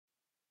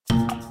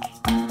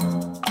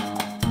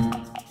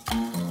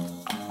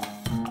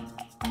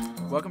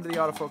Welcome to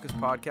the Autofocus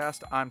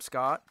Podcast. I'm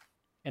Scott.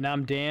 And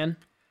I'm Dan.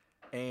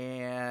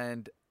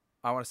 And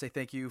I want to say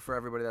thank you for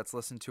everybody that's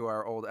listened to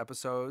our old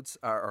episodes,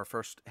 our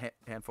first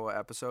handful of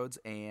episodes.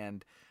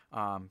 And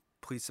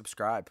please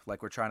subscribe.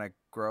 Like, we're trying to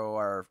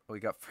grow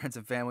we got friends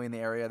and family in the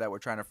area that we're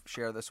trying to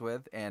share this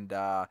with. And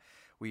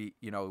we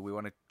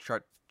want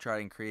to try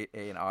and create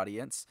an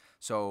audience.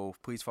 So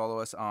please follow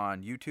us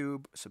on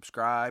YouTube,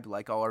 subscribe,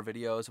 like all our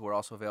videos. We're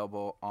also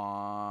available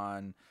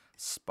on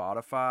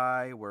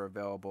Spotify. We're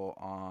available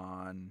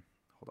on,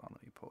 hold on,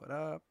 let me pull it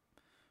up,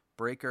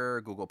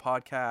 Breaker, Google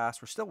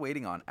Podcasts. We're still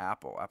waiting on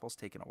Apple. Apple's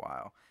taken a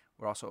while.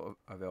 We're also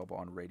available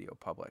on Radio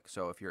Public.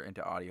 So if you're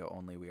into audio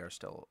only, we are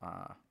still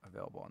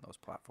available on those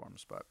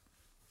platforms. But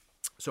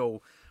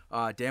so,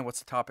 Dan, what's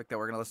the topic that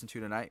we're going to listen to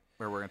tonight,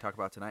 or we're going to talk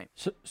about tonight?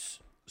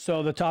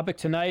 So the topic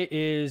tonight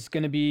is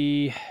going to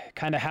be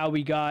kind of how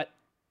we got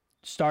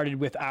started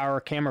with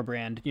our camera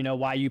brand. You know,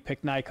 why you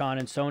picked Nikon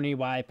and Sony,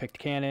 why I picked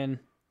Canon.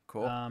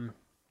 Cool.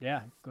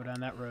 Yeah, go down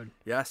that road.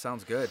 Yeah,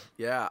 sounds good.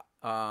 Yeah.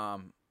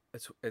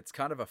 It's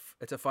kind of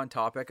it's a fun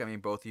topic. I mean,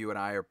 both you and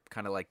I are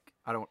kind of like,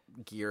 I don't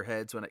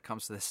gearheads when it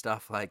comes to this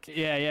stuff. Like,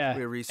 yeah.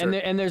 We research.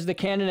 And there's the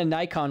Canon and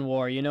Nikon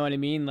war. You know what I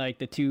mean? Like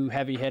the two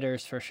heavy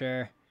hitters for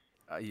sure.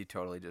 You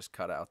totally just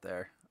cut out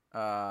there.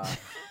 I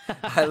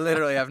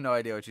literally have no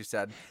idea what you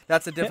said.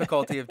 That's the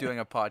difficulty of doing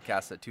a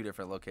podcast at two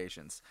different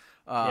locations.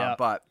 Yeah.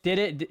 But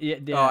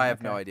I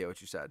have no idea what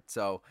you said.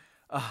 So,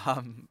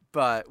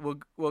 but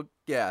we'll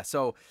yeah.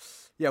 So,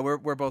 yeah,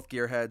 we're both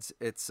gearheads.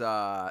 It's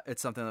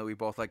something that we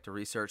both like to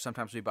research.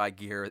 Sometimes we buy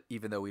gear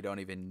even though we don't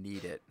even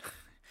need it,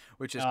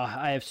 which is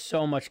I have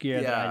so much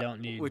gear that I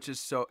don't need. Which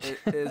is it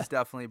is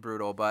definitely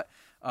brutal, but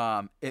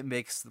it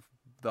makes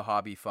the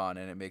hobby fun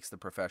and it makes the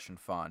profession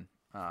fun,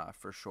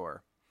 for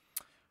sure.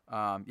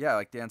 Yeah,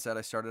 like Dan said,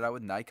 I started out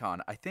with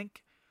Nikon. I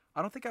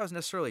don't think I was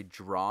necessarily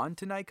drawn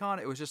to Nikon.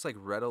 It was just like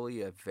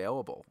readily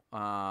available.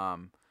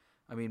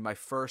 I mean, my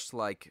first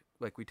like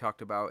we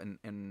talked about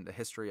in the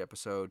history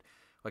episode,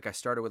 like I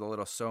started with a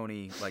little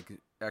Sony like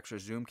extra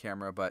zoom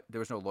camera, but there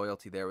was no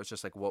loyalty there. It was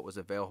just like what was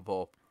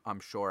available, I'm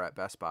sure, at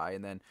Best Buy.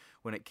 And then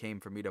when it came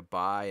for me to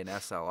buy an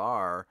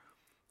SLR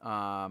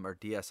or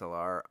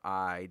DSLR,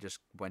 I just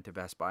went to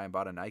Best Buy and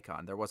bought a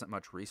Nikon. There wasn't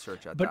much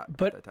research at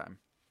that time.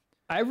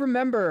 I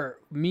remember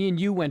me and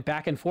you went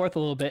back and forth a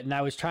little bit, and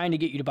I was trying to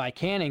get you to buy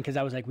Canon because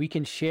I was like, we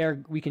can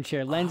share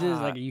lenses.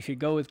 Like, you should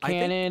go with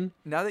Canon.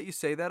 Now that you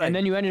say that, and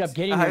then you ended up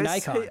getting your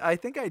Nikon. I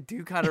think I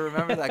do kind of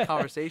remember that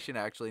conversation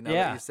actually. Now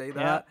that you say that,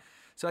 yeah.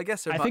 So I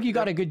guess I think you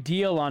got a good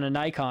deal on a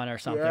Nikon or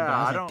something. Yeah, but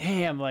I was like,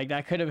 damn, like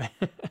that could have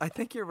been. I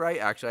think you're right.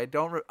 Actually,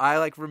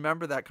 I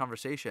remember that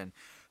conversation.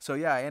 So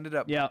yeah, I ended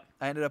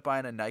up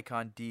buying a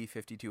Nikon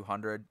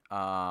D5200.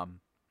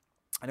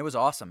 And it was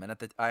awesome. And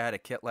I had a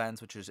kit lens,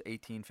 which is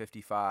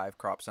 1855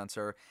 crop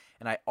sensor.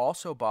 And I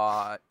also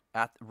bought,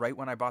 right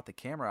when I bought the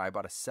camera, I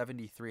bought a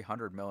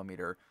 7300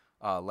 millimeter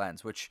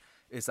lens, which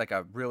is like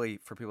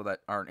for people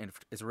that aren't in,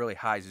 is a really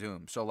high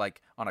zoom. So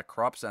like on a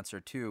crop sensor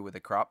too, with a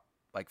crop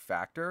like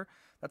factor,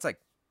 that's like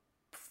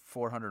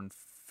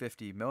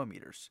 450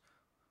 millimeters.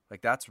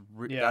 Like that's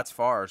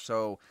far.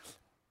 So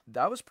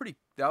that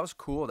was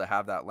cool to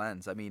have that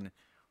lens. I mean,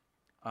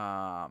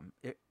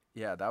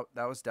 yeah,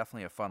 that was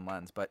definitely a fun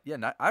lens. But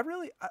yeah,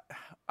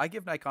 I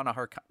give Nikon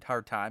a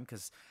hard time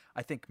because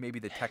I think maybe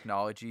the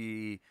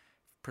technology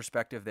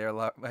perspective they're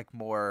like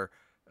more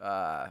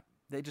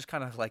they just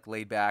kind of like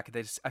laid back.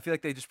 I feel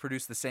like they just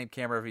produce the same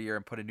camera every year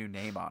and put a new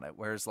name on it,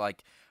 whereas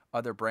like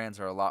other brands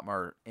are a lot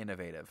more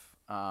innovative.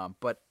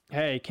 But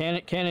hey,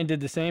 Canon did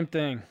the same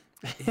thing.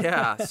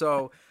 Yeah.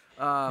 So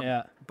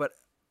yeah. But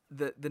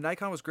the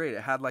Nikon was great.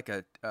 It had like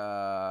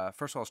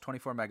first of all, it's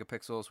 24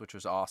 megapixels, which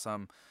was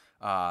awesome.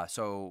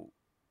 So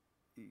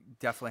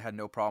definitely had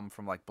no problem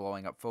from like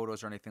blowing up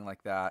photos or anything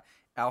like that.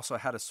 I also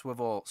had a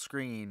swivel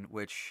screen,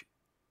 which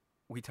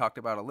we talked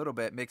about a little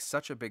bit, makes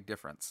such a big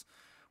difference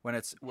when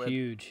it's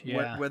huge.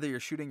 Yeah. Whether you're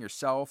shooting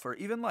yourself or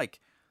even like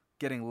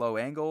getting low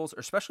angles,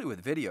 or especially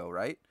with video,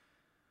 right?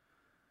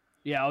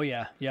 Yeah. Oh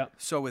yeah. Yep.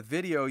 So with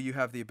video, you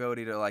have the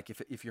ability to like,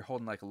 if you're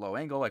holding like a low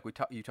angle, like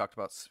you talked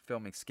about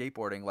filming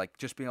skateboarding, like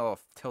just being able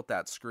to tilt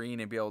that screen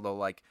and be able to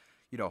like,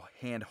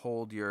 hand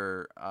hold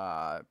your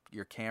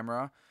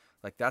camera,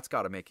 like that's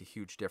got to make a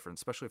huge difference,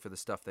 especially for the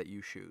stuff that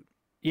you shoot.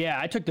 Yeah,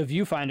 I took the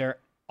viewfinder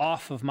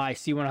off of my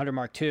C100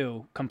 Mark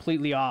II,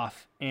 completely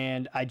off,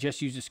 and I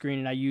just use the screen,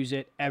 and I use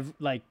it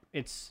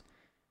it's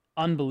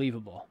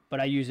unbelievable,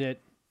 but I use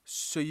it.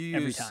 So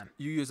every time.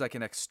 You use like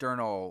an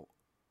external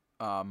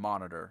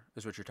monitor,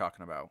 is what you're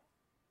talking about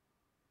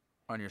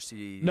on your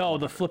C. No,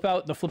 the flip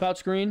out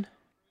screen.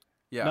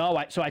 Yeah.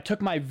 No, so I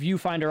took my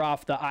viewfinder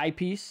off the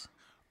eyepiece.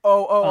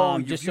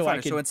 Just so I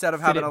could instead of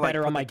having to like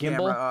better put on my the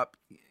camera gimbal up,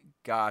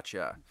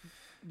 gotcha.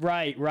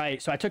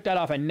 Right. So I took that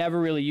off. I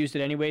never really used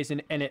it anyways,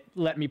 and it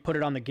let me put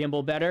it on the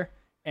gimbal better.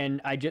 And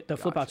the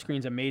flip out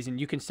screen's amazing.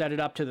 You can set it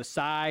up to the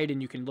side,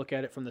 and you can look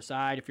at it from the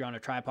side if you're on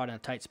a tripod in a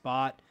tight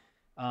spot.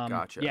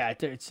 Gotcha. Yeah,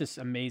 it's just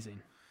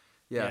amazing.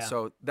 Yeah,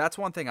 so that's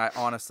one thing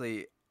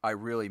I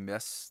really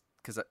miss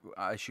because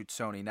I shoot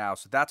Sony now,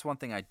 so that's one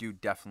thing I do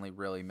definitely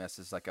really miss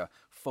is like a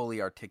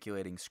fully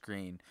articulating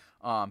screen.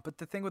 But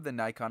the thing with the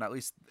Nikon, at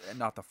least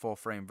not the full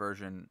frame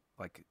version,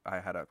 like I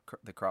had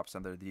the crop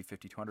sensor, the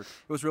D5200, it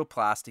was real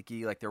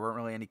plasticky. Like there weren't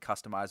really any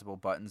customizable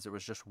buttons. There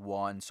was just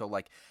one. So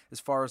like as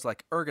far as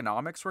like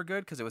ergonomics were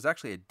good because it was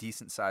actually a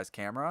decent sized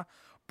camera,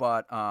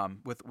 but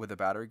with a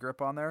battery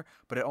grip on there,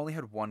 but it only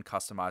had one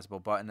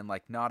customizable button and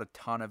like not a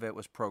ton of it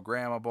was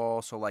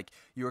programmable. So like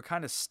you were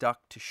kind of stuck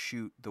to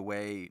shoot the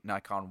way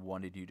Nikon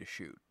wanted you to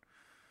shoot.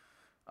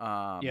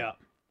 Yeah.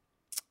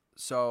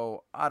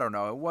 So I don't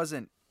know. It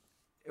wasn't.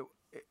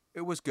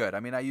 It was good.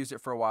 I mean, I used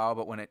it for a while,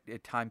 but when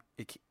time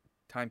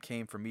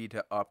came for me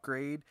to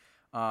upgrade,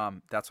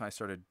 that's when I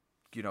started,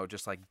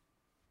 just like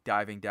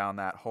diving down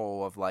that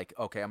hole of like,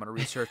 okay, I'm gonna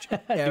research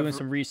doing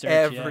some research,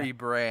 every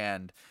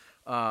brand.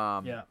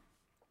 Yeah.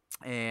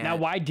 And now,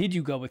 why did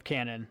you go with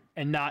Canon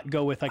and not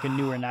go with like a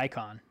newer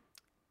Nikon?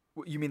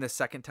 You mean the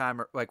second time,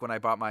 or like when I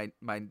bought my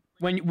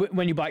when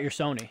you bought your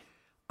Sony?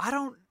 I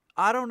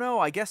don't know.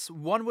 I guess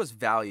one was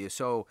value.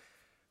 So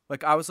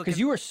like I was looking because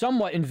you were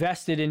somewhat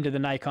invested into the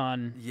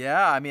Nikon.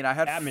 Yeah, I mean I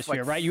had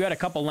atmosphere, right? You had a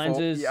couple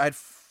lenses. I had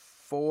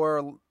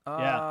four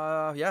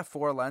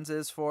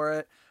lenses for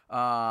it.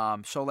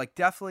 So like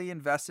definitely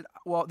invested.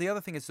 Well, the other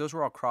thing is those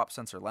were all crop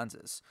sensor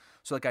lenses.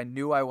 So like I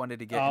knew I wanted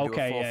to get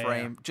into a full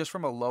frame just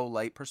from a low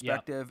light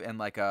perspective and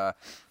like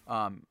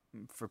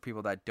for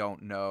people that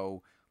don't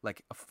know,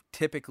 like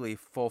typically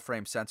full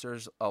frame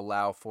sensors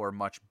allow for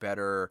much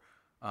better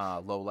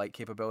low light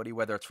capability,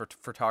 whether it's for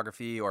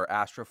photography or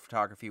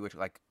astrophotography, which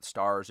like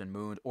stars and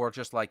moons, or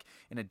just like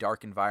in a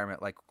dark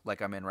environment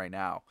like I'm in right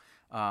now.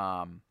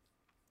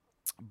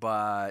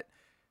 But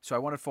so I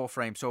wanted full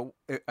frame. So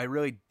I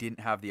really didn't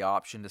have the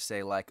option to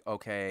say like,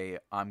 okay,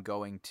 I'm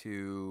going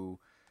to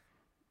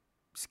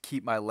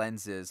keep my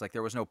lenses. Like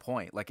there was no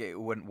point. Like it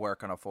wouldn't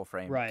work on a full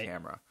frame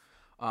camera.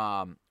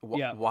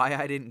 Why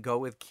I didn't go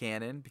with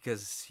Canon,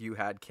 because you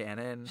had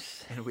Canon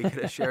and we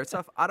could have shared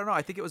stuff. I don't know.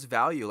 I think it was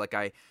value. Like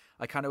I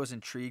kind of was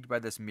intrigued by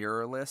this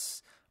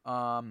mirrorless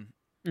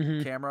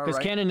camera. Because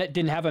Canon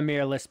didn't have a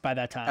mirrorless by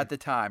that time. At the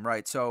time,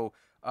 right. So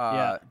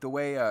the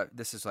way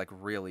this is like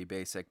really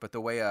basic, but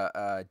the way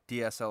a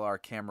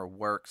DSLR camera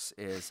works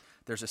is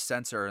there's a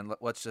sensor, and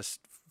let's just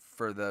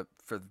for the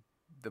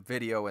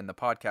video and the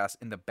podcast,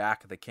 in the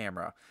back of the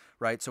camera,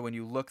 right? So when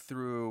you look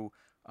through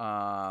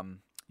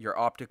your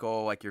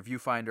optical, like your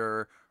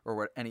viewfinder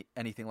or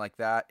anything like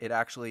that, it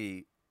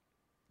actually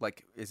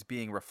like is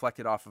being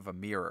reflected off of a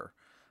mirror.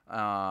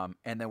 And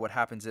then what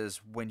happens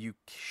is when you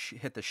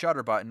hit the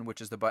shutter button, which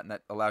is the button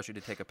that allows you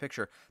to take a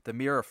picture, the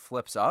mirror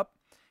flips up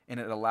and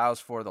it allows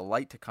for the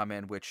light to come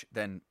in, which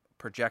then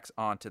projects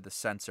onto the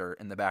sensor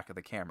in the back of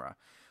the camera.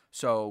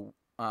 So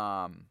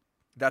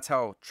that's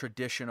how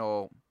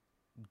traditional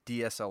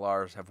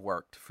DSLRs have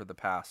worked for the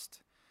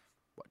past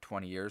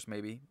 20 years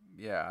maybe.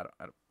 Yeah.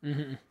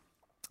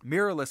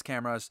 Mirrorless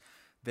cameras,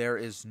 there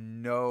is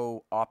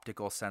no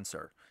optical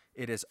sensor.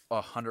 It is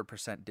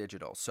 100%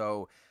 digital.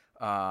 So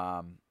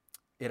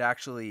it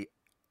actually,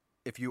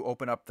 if you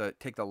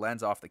take the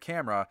lens off the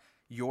camera,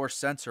 your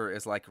sensor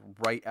is like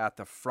right at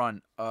the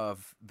front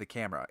of the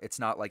camera. It's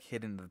not like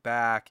hidden in the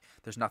back.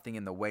 There's nothing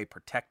in the way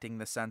protecting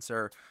the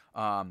sensor.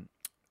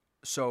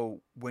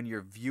 So when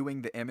you're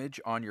viewing the image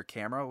on your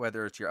camera,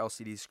 whether it's your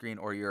LCD screen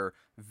or your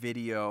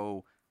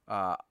video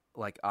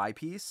like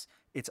eyepiece,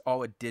 it's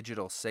all a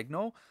digital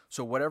signal.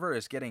 So whatever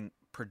is getting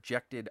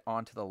projected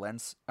onto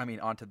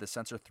the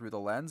sensor through the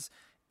lens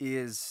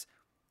is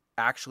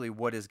actually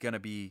what is going to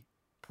be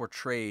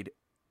portrayed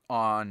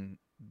on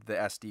the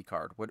SD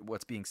card,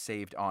 what's being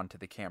saved onto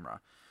the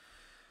camera.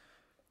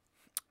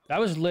 That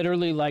was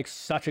literally like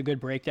such a good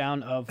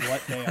breakdown of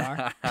what they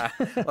are.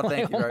 Well,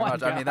 thank you very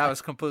much. God. I mean, that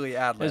was completely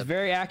ad-lib. It was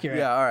very accurate.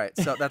 Yeah, all right.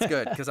 So that's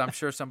good, because I'm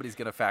sure somebody's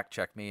going to fact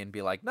check me and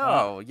be like,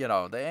 no,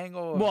 the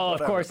angle. Well,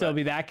 of course there'll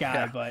be that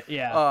guy, but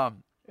yeah.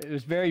 It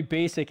was very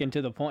basic and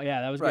to the point.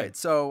 Yeah, that was right. Good.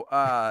 So,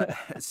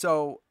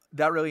 so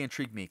that really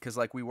intrigued me, because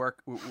like we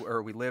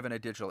live in a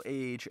digital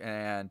age,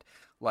 and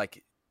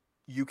like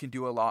you can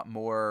do a lot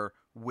more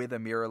with a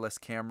mirrorless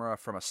camera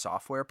from a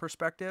software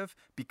perspective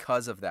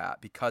because of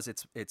that, because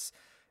it's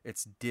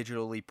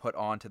digitally put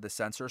onto the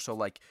sensor. So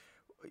like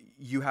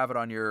you have it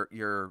on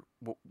your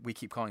what we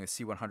keep calling the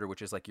C100,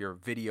 which is like your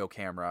video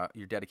camera,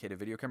 your dedicated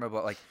video camera,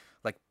 but like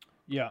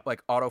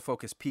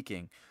autofocus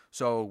peaking.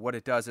 So what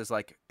it does is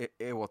like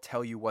it will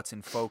tell you what's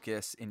in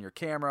focus in your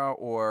camera,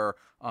 or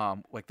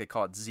like they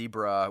call it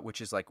zebra, which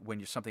is like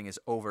when something is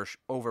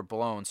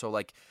overblown. So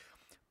like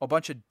a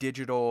bunch of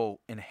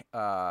digital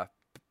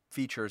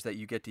features that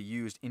you get to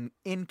use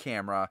in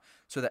camera,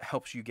 so that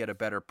helps you get a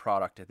better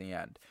product at the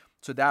end.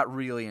 So that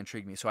really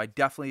intrigued me. So I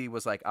definitely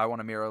was like, I want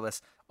a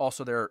mirrorless.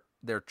 Also,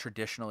 they're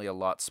traditionally a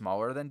lot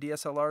smaller than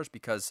DSLRs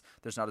because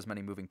there's not as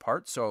many moving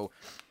parts. So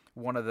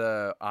one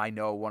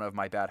of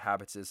my bad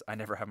habits is I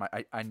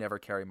never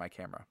carry my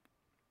camera.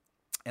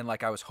 And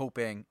like I was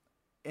hoping,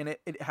 and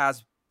it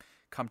has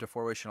come to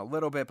fruition a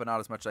little bit, but not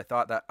as much as I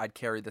thought, that I'd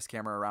carry this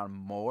camera around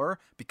more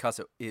because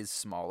it is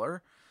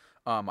smaller.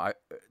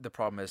 The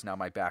problem is now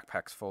my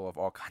backpack's full of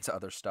all kinds of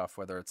other stuff,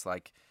 whether it's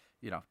like,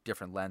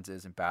 different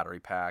lenses and battery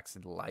packs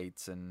and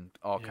lights and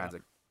all kinds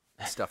of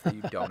stuff that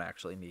you don't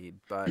actually need,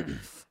 but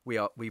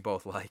we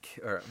both like,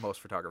 or most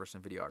photographers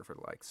and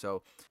videographers like.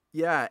 So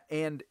yeah,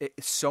 and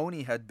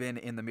Sony had been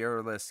in the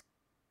mirrorless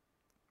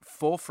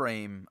full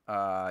frame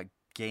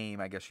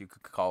game, I guess you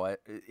could call it,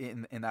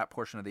 in that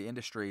portion of the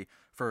industry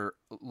for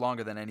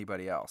longer than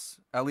anybody else,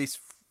 at least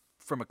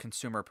from a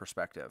consumer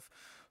perspective.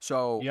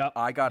 So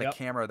I got a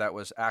camera that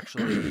was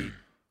actually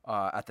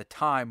at the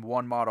time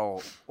one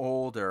model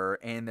older,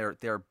 and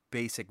their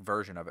basic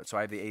version of it. So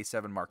I have the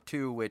A7 Mark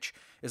II, which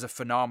is a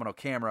phenomenal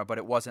camera, but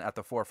it wasn't at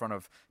the forefront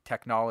of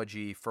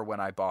technology for when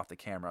I bought the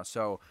camera.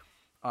 So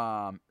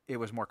it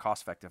was more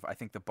cost effective. I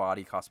think the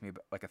body cost me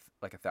like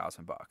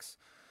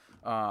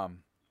 $1,000.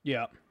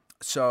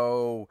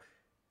 So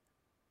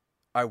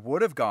I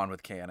would have gone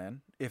with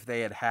Canon if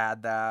they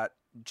had that,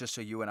 just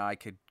so you and I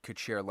could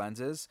share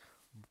lenses.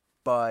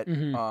 But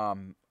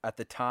at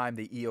the time,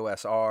 the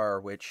EOS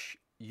R, which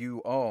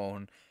you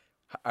own,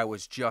 I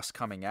was just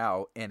coming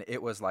out, and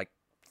it was like,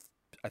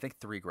 I think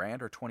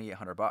 $3,000 or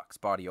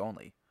 $2,800 body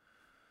only.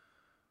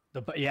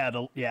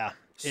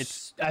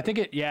 It's, I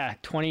think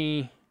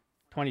 20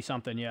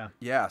 something.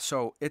 Yeah.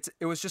 So it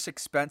was just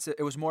expensive.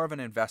 It was more of an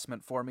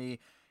investment for me,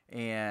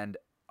 and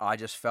I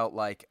just felt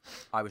like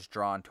I was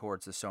drawn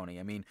towards the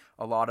Sony. I mean,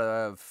 a lot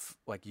of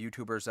like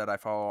YouTubers that I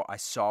follow, I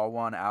saw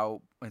one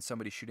out and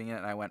somebody shooting it,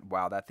 and I went,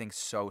 wow, that thing's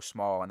so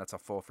small, and that's a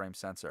full frame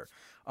sensor.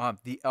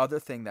 The other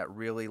thing that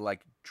really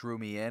like drew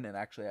me in, and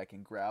actually I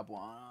can grab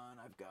one.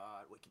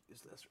 We can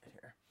use this right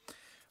here.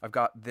 I've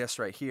got this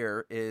right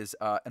here, is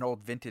an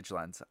old vintage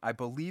lens. I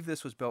believe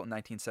this was built in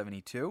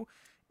 1972.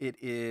 It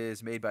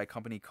is made by a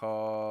company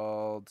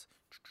called,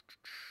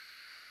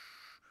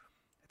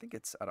 I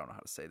don't know how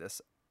to say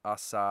this,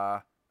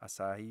 Asahi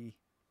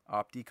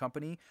Opti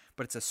company,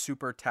 but it's a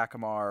Super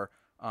Takumar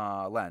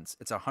lens.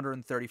 It's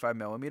 135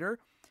 millimeter,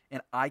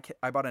 and I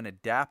bought an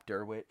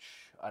adapter,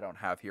 which I don't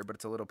have here, but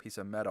it's a little piece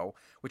of metal,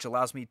 which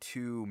allows me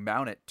to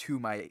mount it to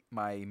my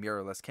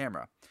mirrorless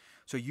camera.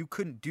 So you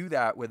couldn't do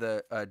that with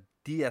a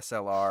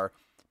DSLR,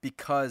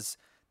 because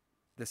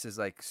this is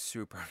like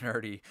super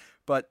nerdy,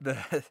 but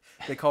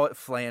they call it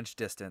flange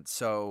distance.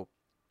 So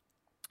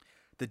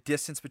the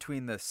distance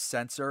between the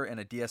sensor and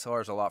a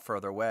DSLR is a lot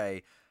further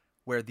away,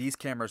 where these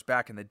cameras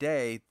back in the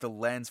day, the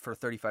lens for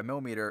 35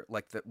 millimeter,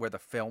 like where the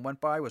film went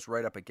by, was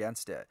right up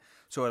against it.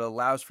 So it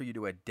allows for you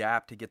to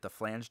adapt to get the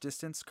flange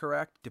distance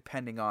correct,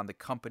 depending on the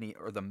company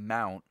or the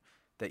mount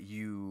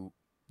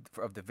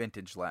of the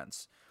vintage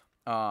lens.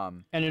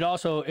 And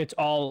it's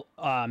all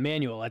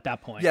manual at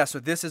that point. Yeah, so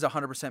this is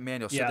 100%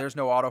 manual, so there's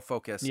no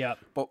autofocus. Yeah.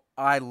 But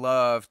I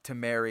love to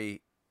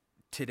marry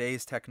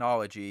today's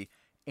technology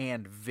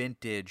and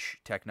vintage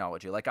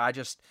technology. Like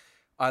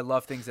I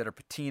love things that are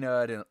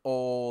patinaed and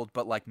old,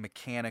 but like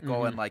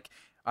mechanical, and like,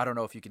 I don't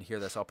know if you can hear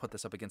this. I'll put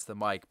this up against the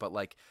mic, but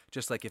like,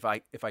 just like if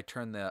I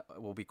turn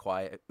we'll be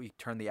quiet. We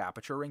turn the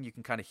aperture ring, you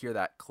can kind of hear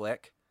that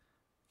click.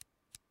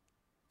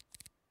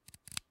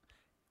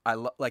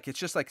 Like, it's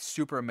just like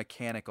super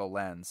mechanical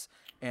lens.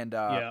 And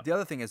the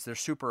other thing is they're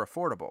super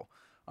affordable.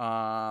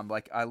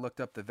 Like I looked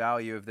up the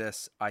value of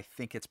this. I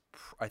think it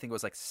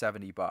was like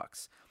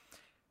 $70.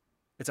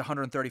 It's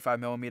 135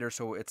 millimeter,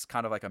 so it's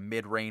kind of like a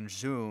mid-range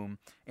zoom,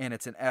 and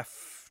it's an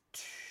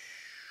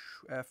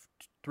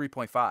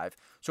f3.5.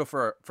 So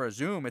for a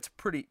zoom, it's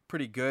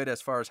pretty good as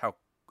far as how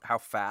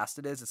fast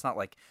it is. It's not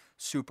like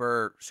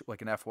super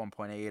like an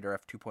f1.8 or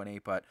f2.8,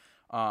 but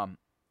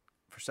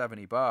for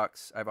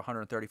 $70, I have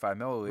 135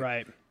 milliliter,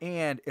 right?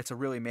 And it's a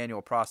really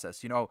manual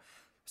process.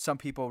 Some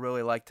people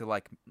really like to,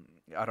 like,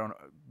 I don't know,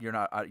 you're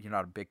not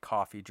a big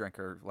coffee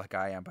drinker like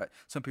I am, but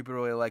some people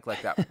really like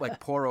that, like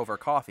pour over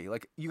coffee.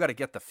 Like, you got to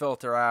get the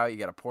filter out, you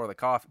got to pour the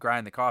coffee,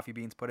 grind the coffee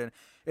beans, put in.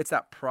 It's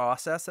that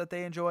process that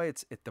they enjoy.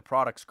 The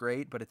product's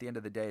great, but at the end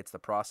of the day, it's the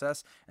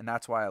process, and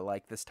that's why I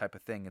like this type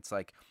of thing. It's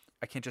like,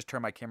 I can't just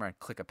turn my camera and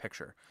click a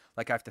picture.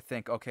 Like, I have to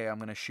think, okay, I'm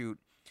going to shoot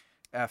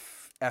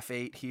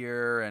f8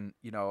 here, and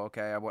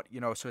okay,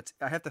 so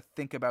I have to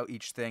think about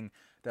each thing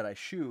that I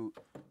shoot,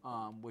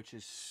 which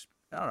is,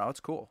 I don't know, it's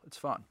cool, it's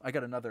fun. I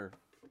got another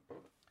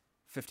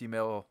 50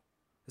 mil.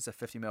 It's a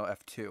 50 mil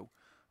f2,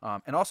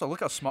 and also look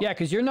how small. Yeah,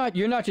 because you're not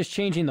just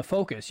changing the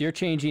focus, you're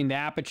changing the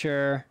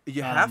aperture.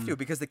 You have to,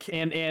 because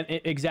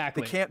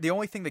exactly the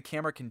only thing the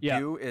camera can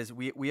do is,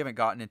 we haven't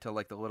gotten into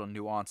like the little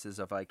nuances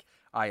of like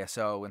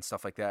ISO and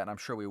stuff like that, and I'm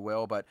sure we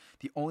will, but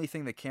the only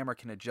thing the camera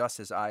can adjust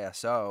is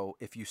ISO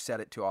if you set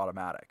it to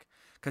automatic,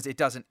 because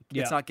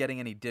it's not getting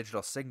any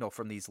digital signal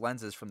from these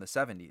lenses from the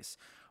 70s.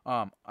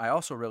 I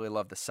also really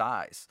love the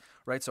size,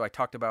 right? So I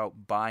talked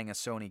about buying a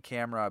Sony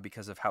camera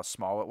because of how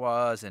small it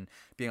was and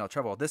being able to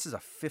travel. This is a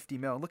 50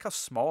 mil. Look how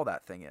small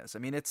that thing is. I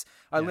mean,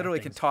 I literally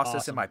can toss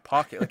this in my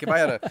pocket. Like,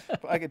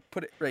 if I could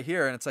put it right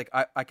here, and it's like,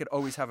 I could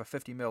always have a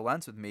 50 mil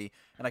lens with me,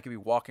 and I could be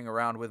walking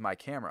around with my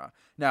camera.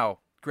 Now,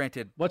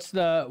 granted, what is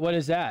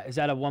that? Is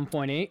that a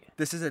 1.8?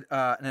 This is an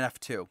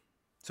f2,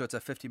 so it's a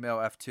 50 mil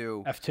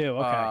f2.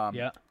 F2, okay,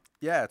 yeah.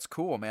 Yeah, it's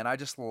cool, man. I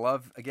just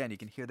love, again, you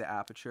can hear the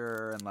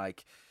aperture and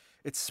like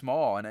it's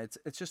small and it's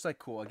just like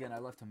cool. Again, I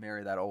love to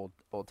marry that old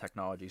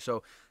technology.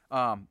 So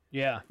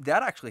Yeah.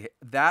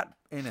 that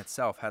in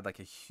itself had like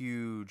a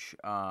huge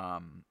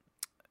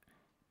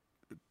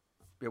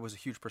it was a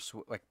huge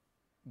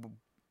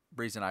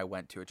reason I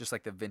went to it, just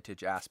like the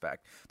vintage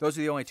aspect. Those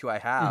are the only two I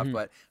have,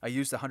 but I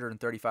use the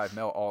 135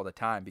 mil all the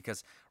time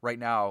because right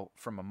now,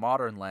 from a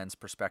modern lens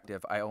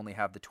perspective, I only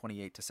have the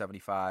 28 to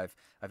 75.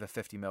 I have a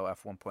 50 mil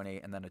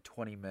f1.8 and then a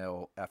 20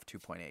 mil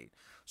f2.8.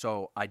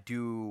 So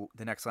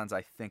the next lens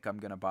I think I'm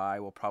gonna buy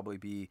will probably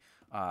be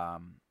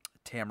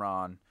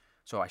Tamron.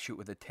 So I shoot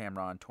with a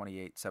Tamron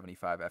 28-75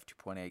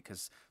 f2.8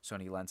 because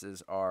Sony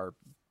lenses are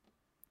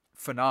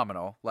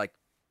phenomenal, like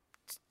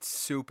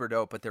super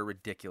dope, but they're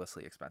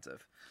ridiculously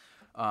expensive.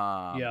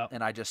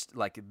 And I just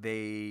like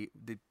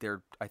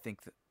they're I think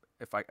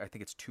I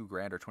think it's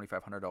 $2,000 or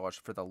 $2,500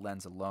 for the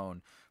lens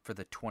alone for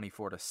the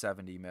 24 to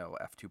 70 mil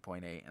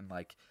f2.8, and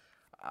like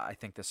I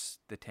think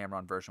the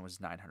Tamron version was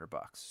 $900.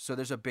 So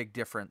there's a big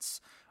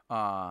difference.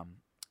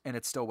 And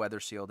it's still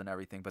weather sealed and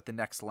everything, but the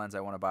next lens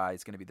I want to buy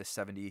is going to be the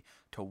 70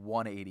 to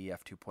 180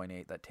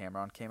 f2.8 that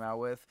Tamron came out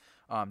with.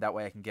 That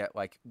way I can get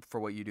like for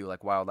what you do,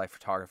 like wildlife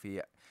photography,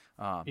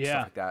 stuff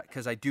like that.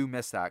 Because I do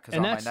miss that. Because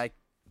on my Nike,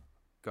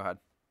 go ahead.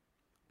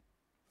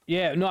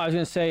 Yeah, no, I was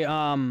going to say,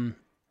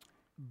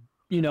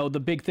 you know, the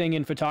big thing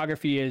in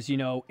photography is, you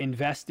know,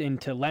 invest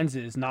into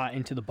lenses, not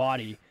into the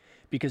body,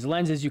 because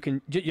lenses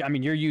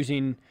you're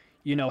using,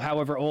 you know,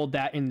 however old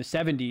that in the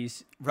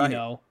 70s, right. You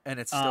know, and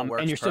it still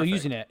works and you're still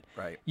using it.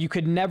 Right. You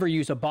could never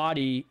use a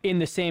body in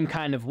the same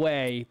kind of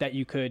way that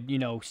you could, you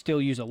know, still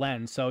use a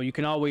lens. So you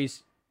can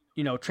always,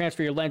 you know,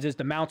 transfer your lenses.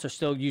 The mounts are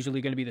still usually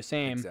going to be the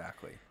same.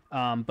 Exactly.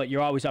 But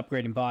you're always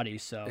upgrading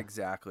bodies. So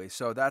exactly.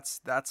 So that's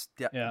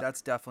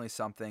definitely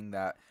something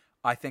that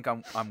I think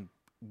I'm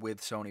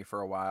with Sony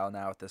for a while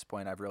now. At this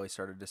point, I've really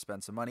started to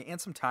spend some money and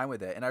some time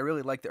with it, and I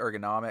really like the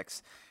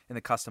ergonomics and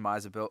the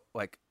customizability.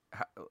 Like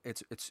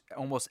it's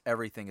almost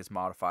everything is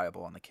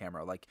modifiable on the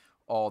camera, like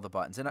all the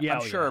buttons. And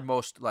I'm sure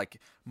most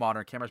like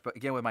modern cameras, but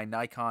again with my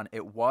Nikon,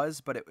 it was,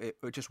 but it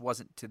just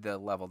wasn't to the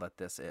level that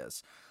this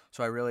is.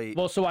 So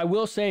so I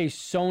will say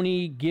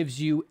Sony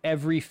gives you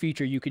every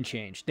feature you can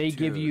change. They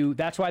give you,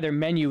 that's why their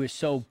menu is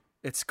so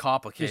it's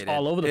complicated, just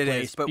all over the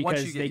place, but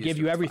because they give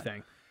you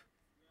everything.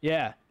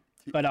 Yeah.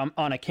 But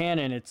on a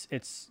Canon,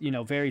 it's you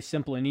know, very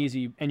simple and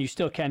easy, and you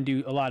still can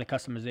do a lot of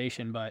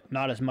customization, but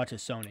not as much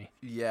as Sony.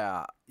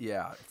 Yeah,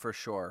 for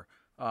sure.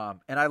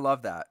 And I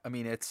love that. I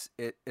mean, it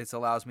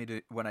allows me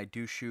to, when I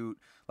do shoot,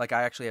 like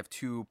I actually have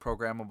two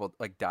programmable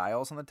like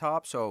dials on the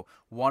top. So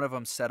one of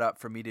them set up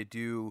for me to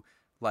do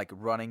like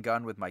running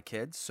gun with my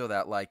kids, so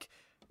that like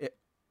it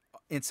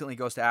instantly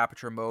goes to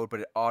aperture mode,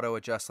 but it auto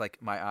adjusts like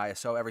my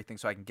ISO, everything,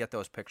 so I can get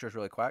those pictures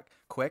really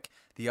quick.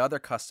 The other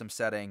custom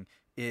setting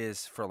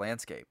is for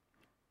landscape.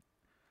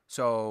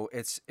 So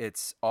it's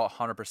all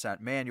 100%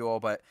 manual,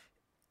 but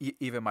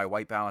even my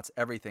white balance,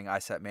 everything I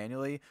set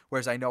manually.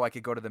 Whereas I know I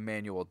could go to the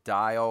manual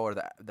dial or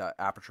the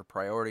aperture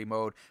priority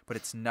mode, but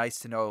it's nice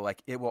to know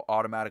like it will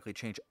automatically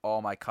change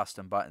all my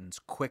custom buttons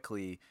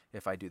quickly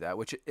if I do that,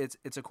 which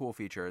it's a cool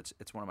feature.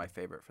 It's one of my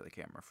favorite for the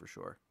camera for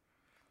sure.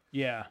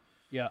 Yeah.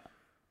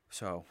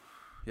 So,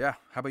 yeah.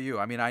 How about you?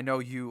 I mean, I know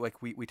you,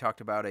 like we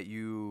talked about it.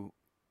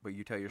 But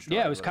you tell your story.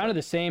 Yeah, it was kind of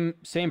the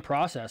same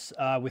process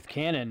with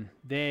Canon.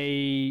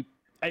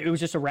 It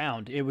was just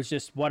around. It was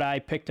just what I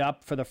picked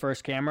up for the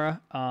first camera.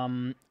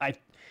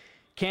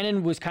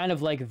 Canon was kind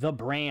of like the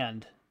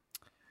brand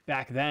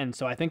back then,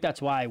 so I think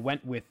that's why I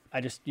went with. I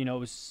just, you know,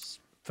 it was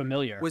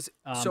familiar.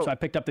 So I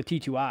picked up the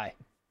T2i.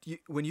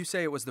 When you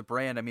say it was the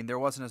brand, I mean there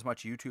wasn't as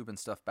much YouTube and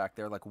stuff back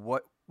there. Like,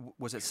 what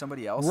was it?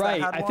 Somebody else?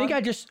 Right. That had one?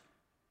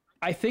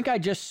 I think I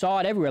just saw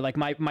it everywhere. Like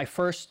my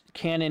first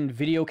Canon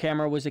video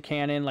camera was a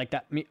Canon, like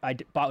that I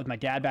bought with my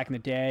dad back in the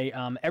day.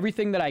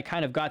 Everything that I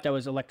kind of got that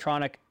was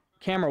electronic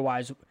camera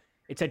wise,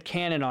 it said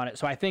Canon on it.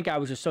 So I think I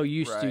was just so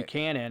used to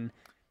Canon,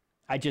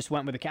 I just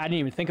went with I didn't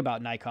even think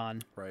about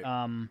Nikon.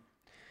 Right.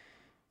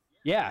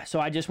 Yeah. So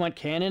I just went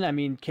Canon. I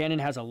mean, Canon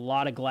has a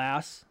lot of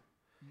glass,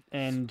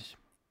 and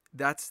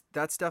that's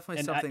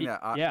definitely something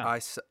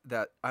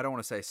that I don't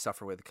want to say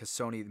suffer with, because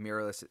Sony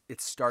mirrorless,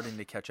 it's starting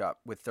to catch up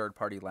with third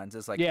party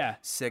lenses like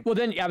Well,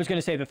 then I was going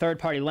to say the third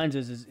party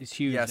lenses is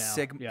huge now.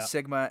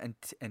 Sigma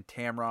and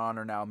Tamron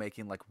are now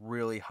making like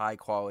really high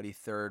quality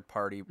third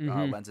party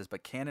lenses,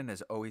 but Canon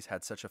has always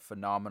had such a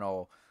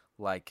phenomenal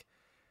like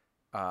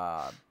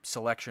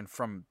selection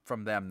from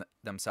them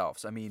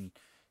themselves. I mean,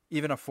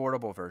 even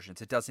affordable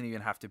versions, it doesn't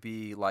even have to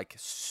be like,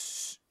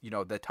 you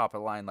know, the top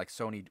of the line like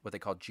Sony, what they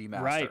call G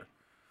Master. Right.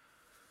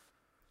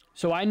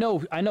 So I know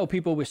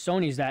people with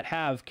Sonys that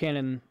have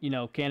Canon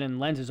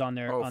lenses on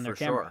their camera.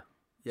 Sure.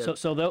 Yeah.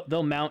 So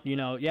they'll mount,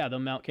 they'll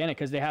mount Canon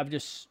because they have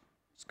it's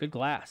good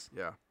glass.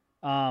 Yeah.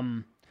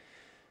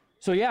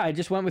 So yeah, I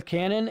just went with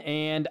Canon,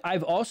 and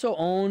I've also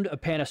owned a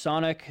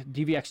Panasonic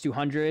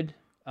DVX200.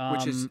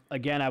 Which is,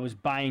 again, I was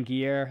buying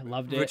gear,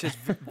 loved it. Which is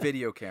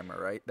video camera,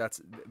 right?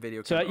 That's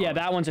video camera. So yeah,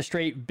 that one's a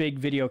straight big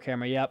video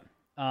camera. Yep.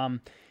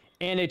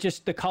 and it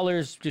just the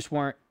colors just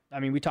weren't. I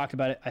mean, we talked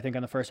about it, I think,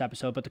 on the first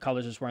episode, but the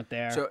colors just weren't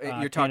there. So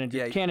you're talking,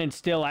 Canon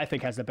still, I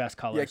think, has the best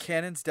colors. Yeah,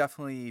 Canon's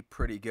definitely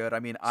pretty good. I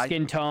mean,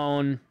 skin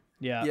tone.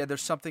 Yeah. Yeah,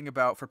 there's something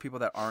about, for people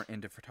that aren't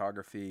into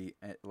photography,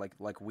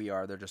 like we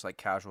are, they're just like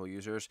casual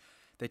users.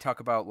 They talk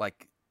about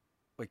like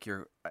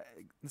your,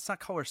 it's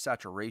not color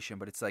saturation,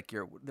 but it's like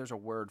there's a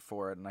word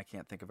for it, and I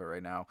can't think of it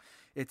right now.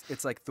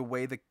 It's like the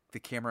way the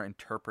camera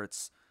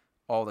interprets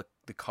all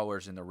the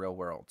colors in the real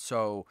world.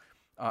 So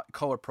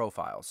color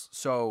profiles.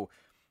 So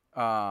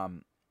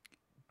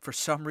for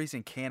some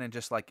reason, Canon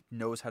just like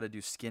knows how to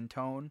do skin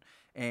tone,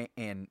 and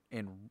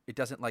it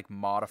doesn't like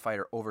modify it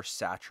or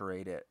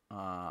oversaturate it.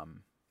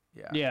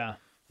 Yeah.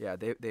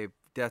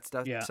 That's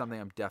something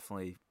I'm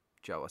definitely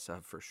jealous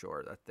of for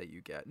sure that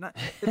you get.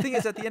 The thing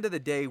is, at the end of the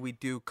day, we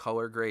do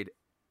color grade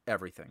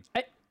everything.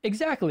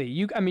 Exactly.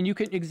 You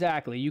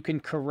can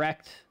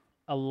correct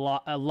a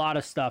lot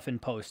of stuff in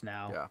post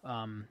now.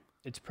 Yeah.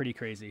 It's pretty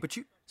crazy. But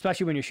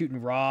especially when you're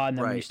shooting raw, and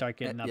then when right. you start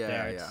getting up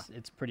there,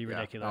 it's pretty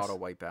ridiculous. Auto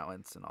white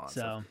balance and all that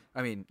stuff.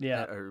 I mean,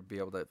 or be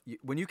able to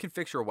when you can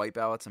fix your white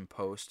balance in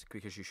post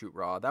because you shoot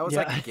raw. That was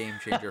like a game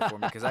changer for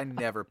me because I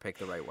never pick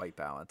the right white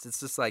balance. It's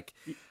just like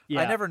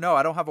I never know.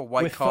 I don't have a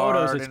white with card,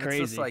 photos, it's and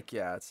crazy. It's just like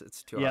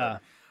it's too hard.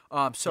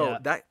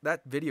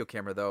 That video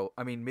camera though,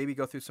 I mean, maybe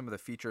go through some of the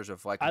features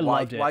of like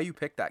why you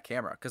picked that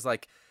camera, because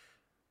like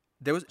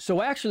there was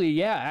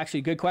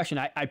actually good question.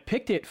 I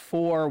picked it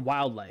for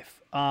wildlife.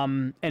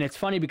 And it's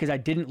funny because I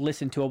didn't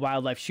listen to a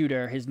wildlife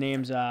shooter. His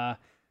name's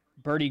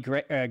Bertie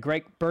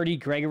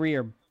Gregory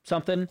or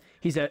something.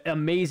 He's an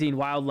amazing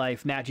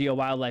Nat Geo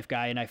wildlife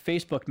guy, and I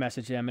Facebook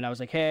messaged him and I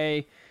was like,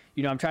 hey,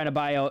 I'm trying to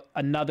buy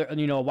another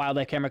a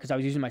wildlife camera because I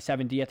was using my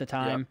 7D at the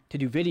time to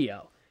do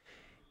video.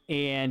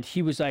 And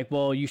he was like,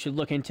 well, you should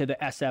look into the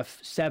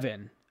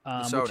SF7,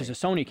 which is a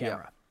Sony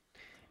camera.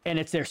 And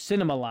it's their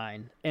cinema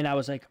line. And I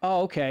was like,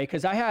 oh, okay.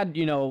 Because I had,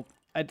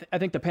 I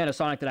think the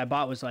Panasonic that I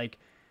bought was like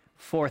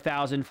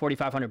 $4,000,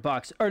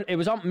 $4,500, or it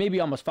was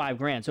maybe almost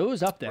 $5,000. So it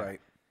was up there.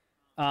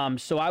 Right.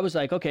 So I was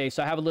like, okay,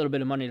 so I have a little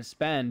bit of money to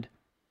spend.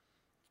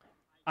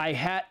 I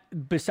had,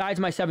 besides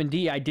my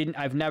 7D,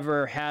 I've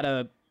never had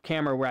a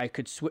camera where I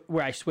could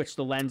where I switched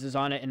the lenses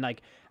on it. And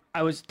like,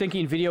 I was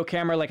thinking video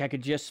camera, like I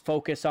could just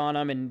focus on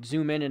them and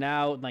zoom in and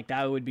out, and like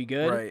that would be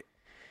good. Right.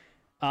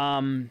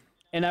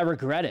 And I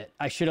regret it.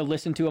 I should have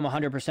listened to him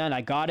 100%.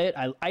 I got it.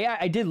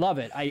 I did love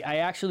it. I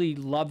actually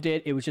loved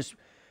it. It was just,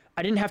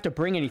 I didn't have to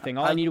bring anything.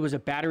 All I needed was a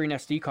battery and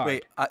SD card.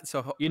 Wait, I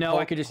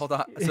could just hold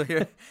on. So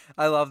here,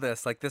 I love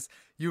this. Like this,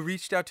 you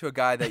reached out to a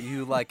guy that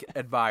you like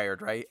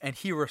admired, right? And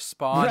he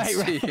responds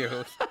to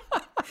you.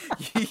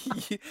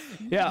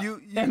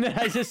 And then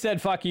I just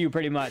said, "Fuck you,"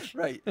 pretty much.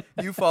 Right.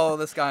 You follow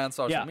this guy on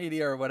social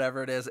media or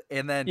whatever it is,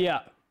 and then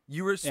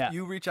you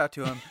reach out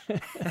to him,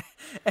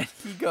 and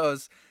he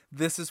goes,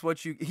 this is what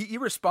he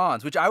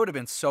responds, which I would have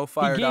been so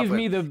fired up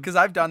with, because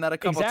I've done that a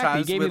couple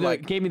times. He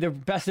gave me the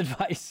best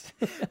advice.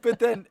 But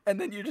then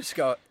you just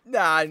go,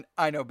 nah,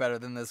 I know better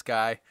than this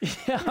guy.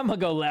 Yeah, I'm gonna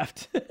go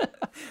left.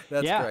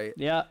 That's great.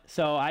 Yeah.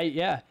 So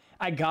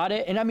I got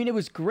it, and I mean it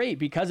was great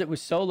because it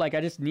was so like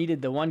I just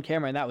needed the one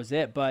camera and that was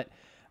it. But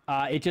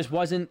it just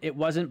wasn't. It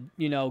wasn't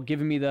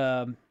giving me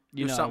the.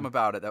 There's something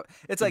about it though.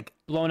 It's like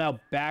blown out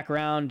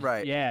background.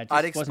 Right. Yeah.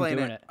 I'd explain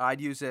it. I'd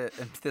use it,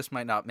 and this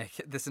might not make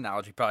it, this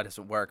analogy probably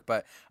doesn't work,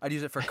 but I'd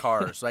use it for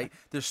cars. Right.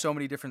 There's so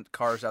many different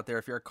cars out there.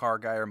 If you're a car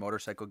guy or a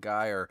motorcycle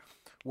guy or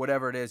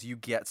whatever it is, you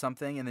get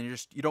something, and then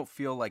you don't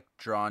feel like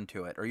drawn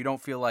to it, or you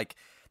don't feel like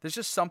there's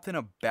just something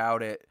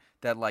about it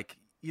that like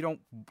you don't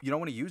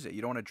want to use it.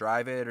 You don't want to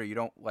drive it, or you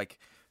don't like.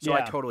 So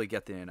I totally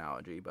get the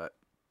analogy, but.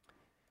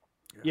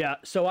 Yeah.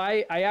 So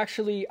I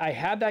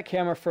had that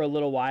camera for a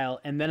little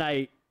while, and then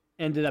I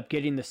ended up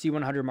getting the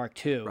C100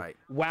 Mark II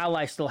while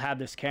I still had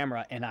this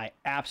camera, and I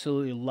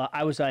absolutely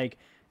I was like,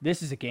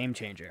 this is a game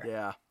changer.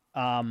 Yeah.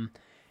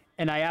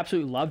 And I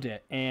absolutely loved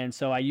it. And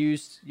so I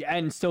used,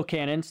 and still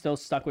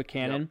stuck with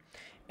Canon. Yep.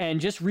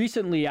 And just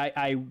recently,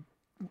 I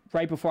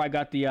right before I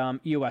got the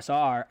EOS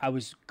R, I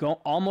was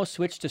almost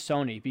switched to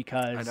Sony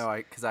because I know,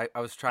 because I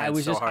was trying hard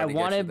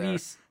to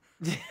get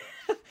you there.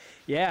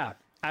 Yeah.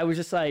 I was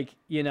just like,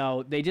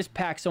 they just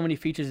pack so many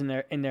features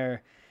in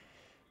their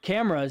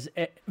cameras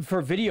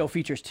for video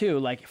features too,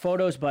 like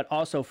photos, but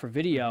also for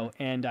video.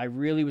 Mm-hmm. And I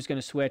really was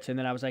going to switch. And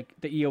then I was like,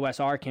 the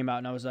EOS R came out,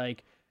 and I was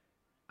like,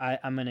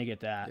 I'm going to get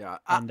that. Yeah.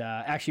 And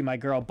actually, my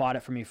girl bought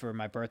it for me for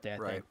my birthday, I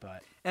think.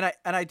 But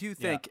I do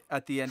think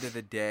at the end of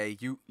the day,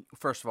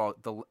 first of all,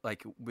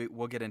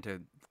 we'll get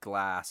into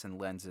glass and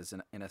lenses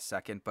in a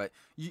second, but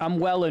I'm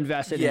well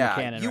invested in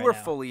Canon. You were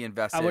fully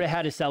invested. I would have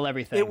had to sell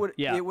everything.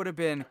 It would have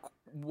been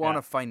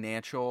a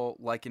financial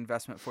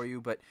investment for you,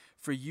 but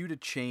for you to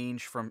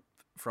change from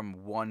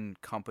one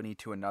company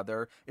to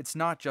another, it's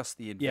not just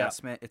the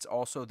investment, it's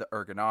also the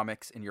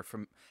ergonomics and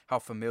how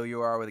familiar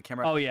you are with the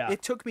camera. Oh yeah.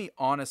 It took me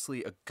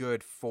honestly a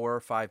good 4 or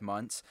 5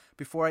 months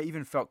before I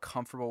even felt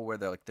comfortable where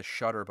the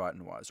shutter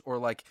button was, or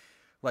like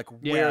like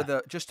where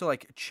the just to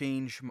like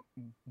change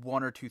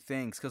one or two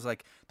things, because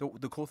like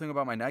the cool thing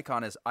about my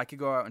Nikon is I could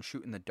go out and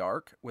shoot in the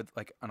dark with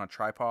like on a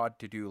tripod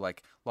to do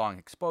like long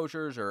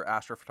exposures or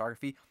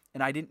astrophotography,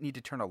 and I didn't need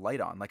to turn a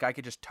light on. Like I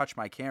could just touch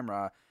my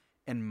camera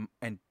and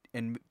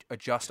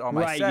adjust all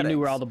my settings. You knew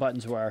where all the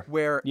buttons were.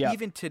 Where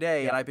even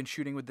today, and I've been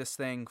shooting with this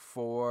thing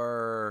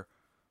for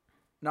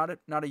not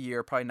a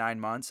year, probably 9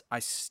 months, I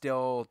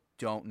still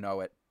don't know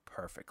it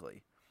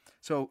perfectly.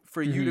 So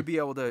for you to be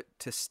able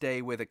to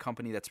stay with a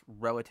company that's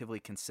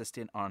relatively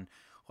consistent on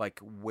like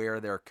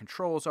where their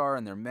controls are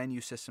and their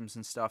menu systems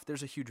and stuff,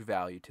 there's a huge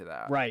value to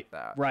that. Right.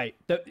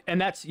 And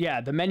that's,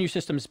 the menu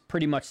system's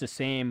pretty much the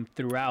same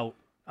throughout.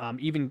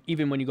 Even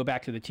when you go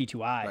back to the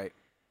T2i,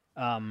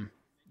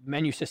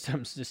 menu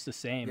system's just the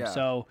same. Yeah.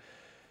 So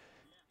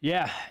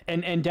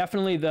and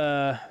definitely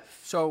the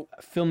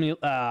film.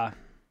 No,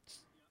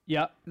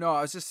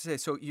 I was just to say,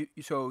 so you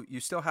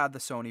still had the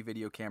Sony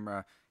video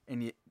camera,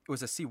 and it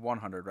was a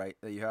C100, right?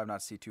 That you have, not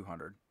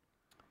C200.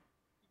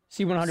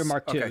 C100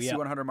 Mark II. Okay,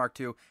 C100 Mark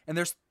II. And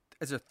is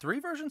there 3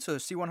 versions? So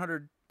there's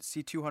C100,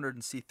 C200,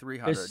 and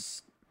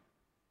C300.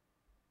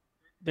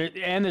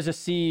 There's a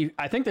C.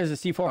 I think there's a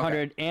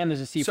C400 and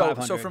there's a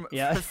C500. So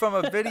from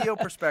a video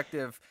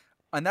perspective,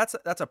 and that's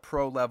a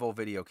pro level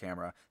video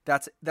camera.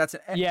 That's an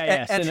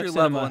entry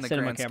level in the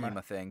grand scheme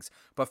of things.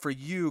 But for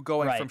you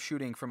going from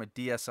shooting from a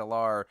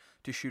DSLR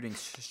to shooting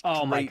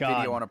straight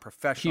video on a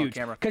professional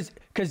camera,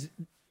 because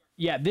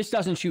this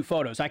doesn't shoot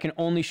photos. I can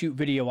only shoot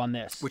video on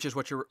this, which is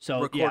what you're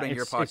recording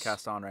your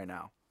podcast on right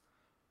now.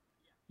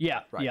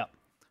 Yeah, right.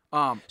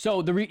 Yeah.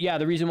 So the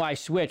reason why I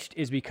switched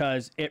is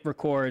because it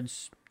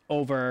records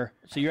over.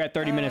 So you're at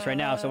 30 minutes right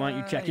now. So why don't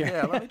you check your?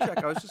 Yeah, let me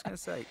check. I was just gonna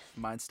say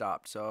mine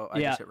stopped, so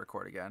I just hit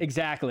record again.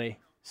 Exactly.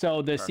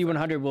 So the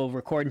C100 will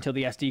record until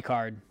the SD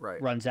card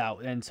runs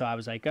out, and so I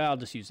was like, I'll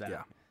just use that.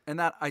 Yeah, and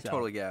that I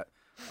totally get.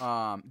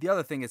 The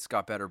other thing, it's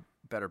got better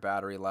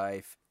battery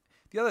life.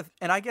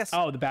 And I guess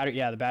the battery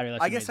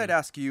life. I guess I'd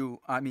ask you.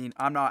 I mean,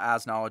 I'm not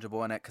as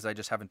knowledgeable in it because I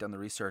just haven't done the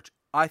research.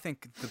 I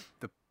think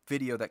the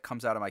video that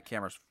comes out of my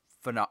camera is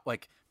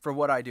like for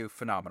what I do,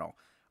 phenomenal.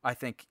 I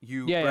think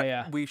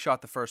we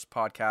shot the first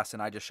podcast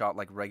and I just shot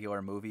like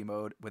regular movie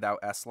mode without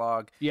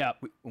S-Log. Yeah.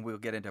 We'll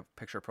get into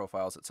picture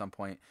profiles at some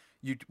point.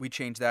 We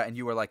changed that and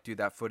you were like, dude,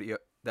 that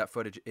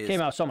footage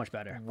came out so much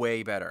better.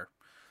 Way better.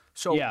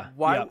 So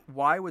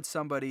why would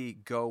somebody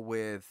go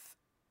with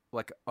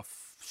like a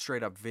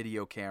straight up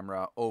video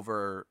camera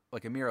over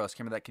like a mirrorless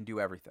camera that can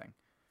do everything?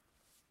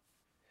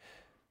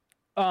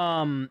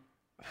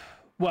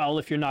 Well,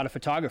 if you're not a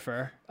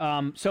photographer,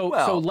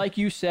 so like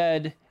you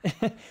said,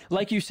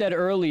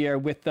 earlier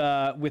with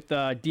the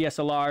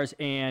DSLRs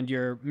and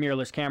your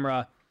mirrorless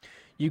camera,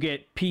 you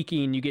get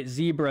peaking, you get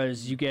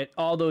zebras, you get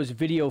all those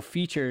video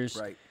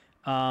features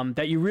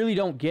that you really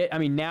don't get. I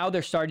mean, now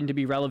they're starting to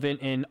be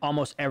relevant in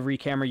almost every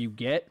camera you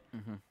get,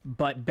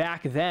 but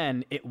back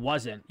then it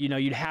wasn't. You know,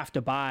 you'd have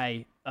to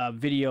buy a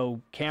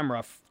video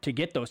camera to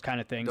get those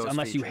kind of things,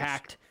 unless you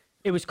hacked.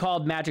 It was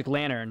called Magic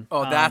Lantern.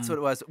 Oh, that's what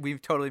it was.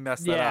 We've totally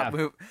messed that up.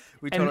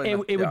 We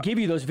totally it would give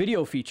you those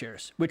video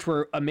features, which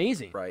were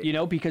amazing. Right. You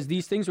know, because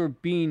these things were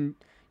being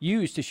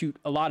used to shoot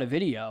a lot of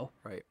video,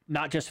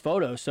 not just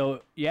photos.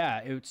 So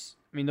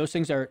those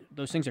things are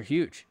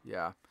huge.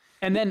 Yeah.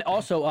 And then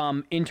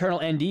also internal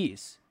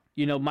NDs.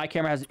 You know, my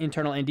camera has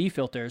internal ND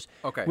filters,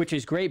 which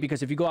is great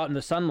because if you go out in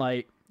the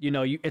sunlight, you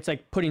know, it's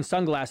like putting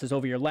sunglasses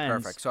over your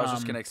lens. Perfect. So I was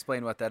just going to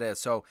explain what that is.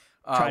 So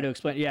try to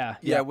explain.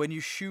 Yeah. When you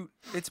shoot,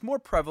 it's more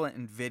prevalent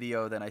in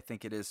video than I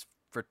think it is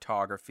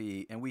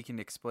photography, and we can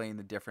explain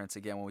the difference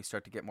again when we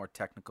start to get more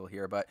technical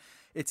here. But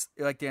it's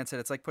like Dan said,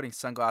 it's like putting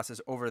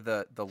sunglasses over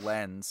the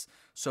lens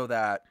so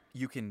that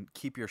you can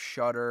keep your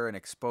shutter and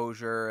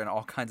exposure and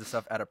all kinds of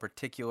stuff at a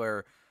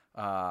particular.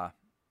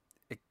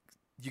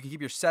 You can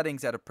keep your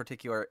settings at a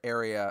particular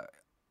area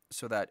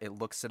so that it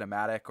looks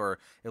cinematic or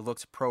it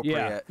looks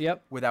appropriate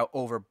without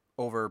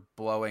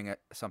overblowing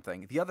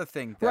something. The other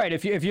thing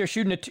if you're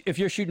shooting a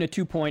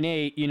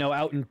 2.8, you know,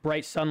 out in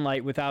bright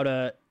sunlight without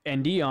a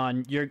ND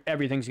on,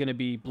 everything's going to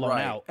be blown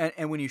out.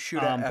 And when you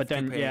shoot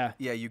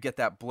you get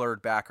that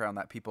blurred background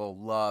that people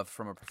love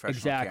from a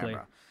professional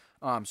camera.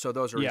 So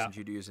those are reasons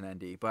you'd use an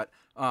ND. But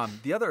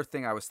the other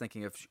thing I was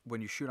thinking of when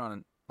you shoot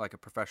on like a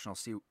professional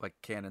like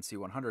Canon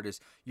C100 is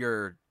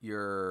your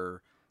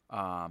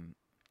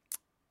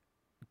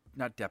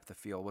not depth of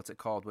field. What's it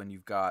called when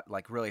you've got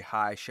like really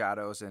high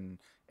shadows and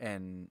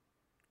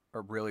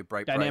or really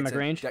bright dynamic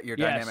range? Your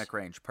dynamic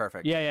range,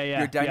 perfect. Yeah.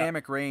 Your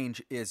dynamic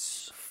range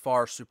is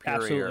far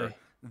superior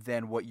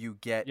than what you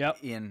get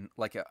in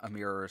like a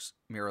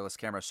mirrorless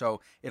camera.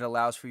 So it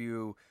allows for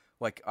you,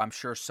 like I'm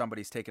sure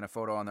somebody's taking a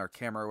photo on their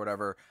camera or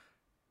whatever,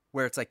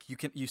 where it's like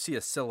you see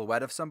a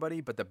silhouette of somebody,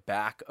 but the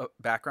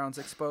background's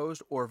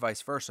exposed, or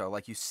vice versa.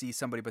 Like you see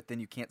somebody, but then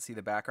you can't see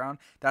the background.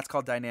 That's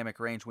called dynamic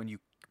range.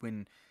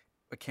 When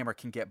a camera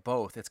can get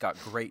both, it's got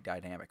great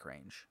dynamic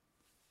range.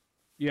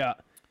 Yeah.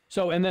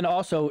 So, and then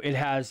also it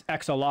has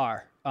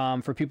XLR.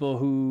 For people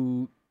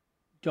who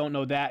don't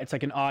know that, it's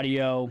like an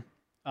audio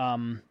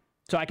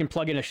So I can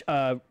plug in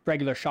a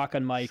regular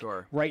shotgun mic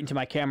right into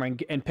my camera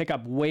and pick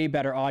up way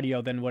better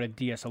audio than what a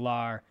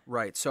DSLR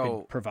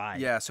could provide.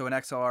 Yeah, so an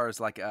XLR is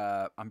like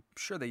I'm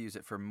sure they use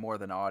it for more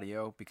than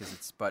audio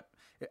because I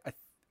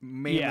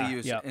mainly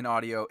use it in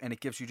audio, and it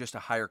gives you just a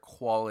higher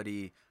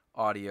quality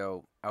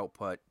audio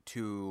output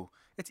to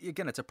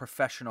it's a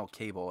professional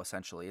cable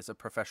essentially. It's a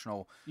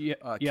professional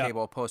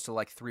cable opposed to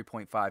like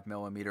 3.5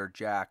 millimeter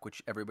jack,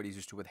 which everybody's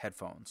used to with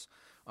headphones.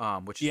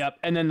 And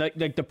then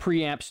the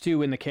preamps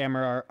too in the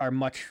camera are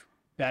much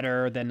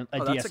better than a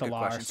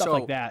DSLR, stuff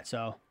like that.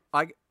 So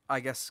I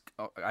guess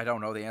I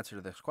don't know the answer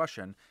to this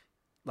question.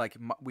 Like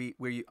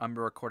I'm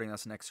recording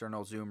this an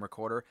external Zoom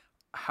recorder.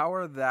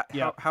 How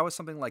is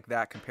something like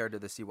that compared to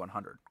the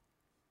C100?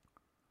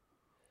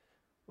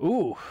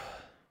 Ooh.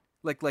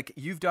 Like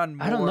you've done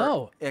more I don't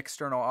know.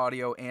 external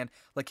audio, and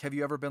like have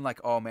you ever been like,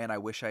 oh man, I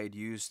wish I had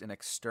used an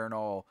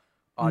external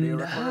audio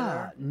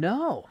recorder?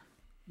 No.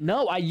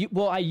 I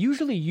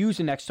usually use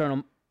an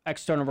external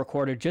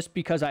recorder just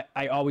because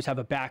I always have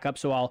a backup.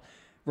 So I'll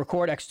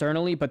record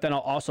externally, but then I'll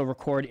also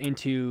record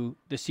into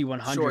the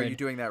C100. Sure, are you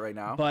doing that right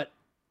now? But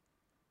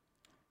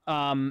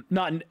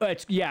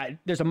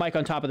there's a mic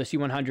on top of the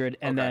C100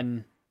 and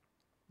then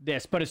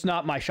this, but it's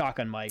not my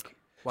shotgun mic.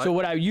 What? So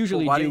what I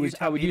usually do is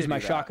I would use my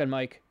shotgun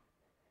mic.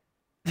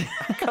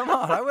 Come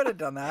on, I would have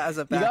done that as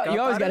a backup.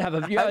 You always gotta have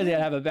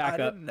a backup.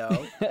 I didn't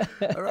know.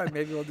 All right,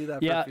 maybe we'll do that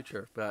for the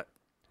future. But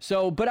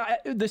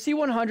the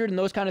C100 and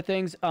those kind of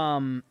things,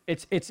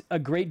 it's a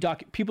great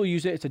people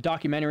use it. It's a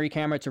documentary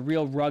camera. It's a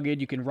real rugged.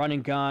 You can run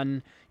and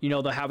gun.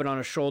 They'll have it on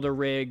a shoulder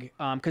rig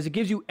because it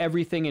gives you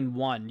everything in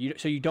one.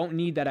 So you don't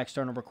need that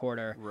external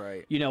recorder.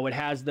 Right. It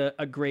has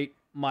a great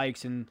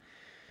mics and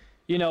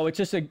it's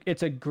just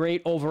it's a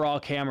great overall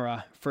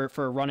camera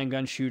for run and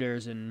gun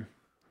shooters and.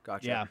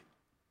 Gotcha. Yeah.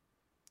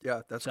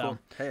 Yeah, that's cool.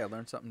 Hey, I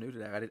learned something new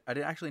today. I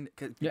didn't actually,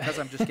 because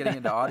I'm just getting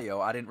into audio,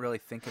 I didn't really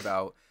think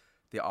about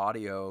the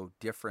audio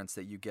difference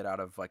that you get out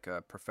of like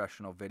a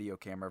professional video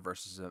camera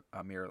versus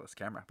a mirrorless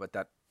camera. But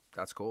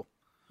that's cool.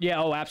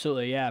 Yeah, oh,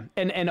 absolutely, yeah.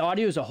 And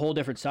audio is a whole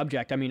different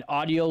subject. I mean,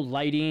 audio,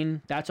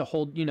 lighting, that's a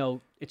whole,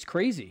 it's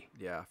crazy.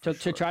 Yeah, to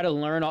try to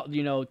learn,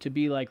 to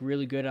be like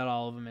really good at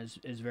all of them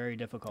is very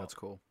difficult. That's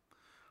cool.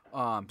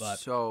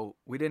 So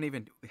we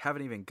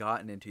haven't even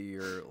gotten into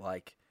your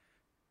like.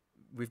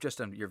 We've just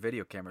done your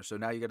video camera, so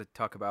now you got to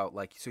talk about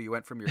like. So you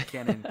went from your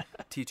Canon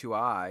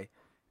T2i,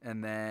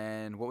 and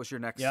then what was your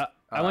next? Yeah,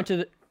 I went to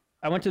the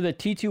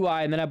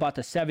T2i, and then I bought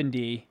the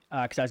 7D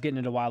because I was getting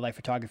into wildlife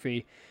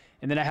photography,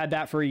 and then I had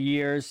that for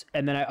years,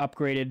 and then I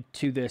upgraded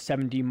to the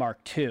 7D Mark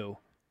II,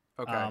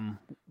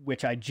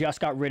 which I just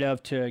got rid of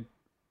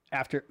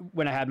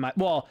when I had my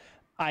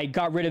I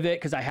got rid of it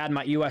because I had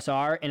my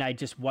USR and I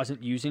just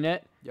wasn't using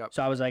it. Yep.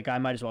 So I was like, I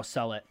might as well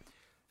sell it.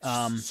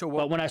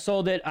 But when I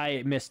sold it,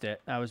 I missed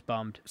it. I was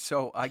bummed.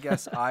 So I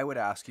guess I would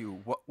ask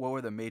you, what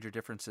were the major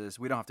differences?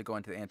 We don't have to go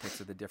into the antics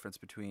of the difference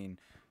between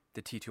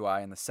the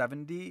T2i and the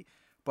 7D,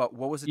 but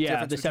what was the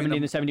difference the between 70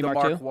 and the 70 Mark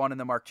II? Mark 1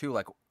 and the Mark II?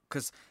 Like,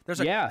 because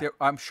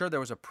I'm sure there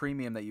was a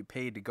premium that you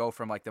paid to go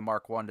from like the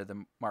Mark 1 to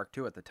the Mark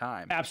II at the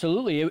time.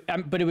 Absolutely.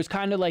 But it was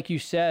kind of like you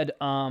said,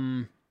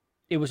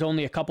 it was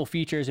only a couple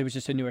features. It was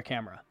just a newer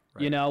camera.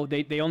 Right.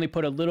 They only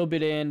put a little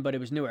bit in, but it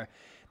was newer.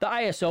 The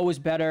ISO was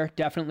better,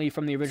 definitely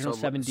from the original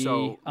 7D.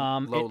 So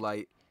low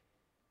light.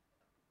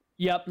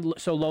 Yep.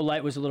 So low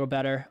light was a little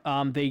better.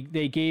 They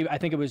gave, I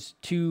think it was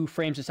 2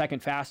 frames a second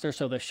faster.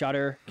 So the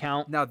shutter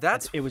count. Now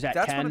it was at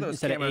 10 one of those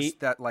instead cameras of 8.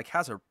 that like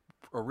has a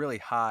really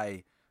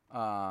high,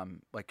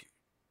 like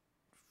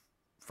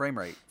frame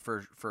rate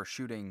for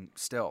shooting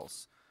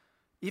stills.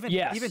 Even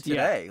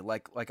today,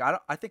 like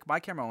I think my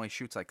camera only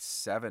shoots like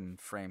 7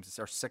 frames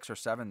or 6 or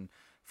 7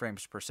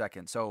 frames per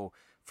second. So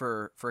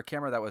for a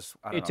camera that was,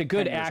 it's a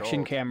good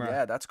action camera.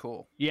 Yeah, that's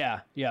cool. Yeah.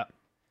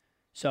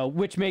 So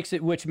which made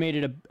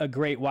it a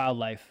great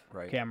wildlife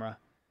camera.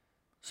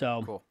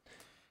 So cool.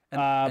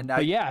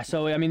 But yeah,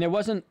 so I mean there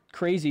wasn't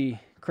crazy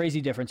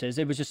differences.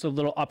 It was just a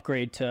little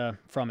upgrade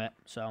from it.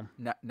 So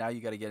now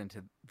you got to get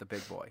into the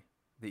big boy,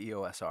 the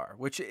EOS R,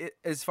 which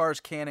as far as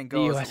Canon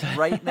goes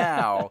right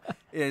now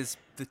is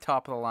the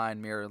top of the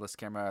line mirrorless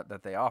camera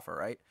that they offer,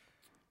 right?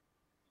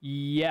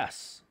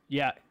 Yes.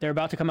 Yeah, they're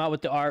about to come out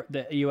with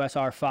the EOS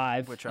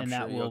R5, which I'm and sure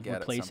that you'll will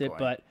get replace at some it. point.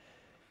 But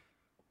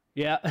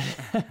yeah,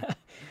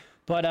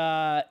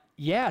 but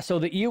yeah. So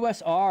the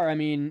EOS R, I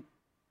mean,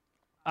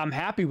 I'm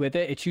happy with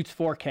it. It shoots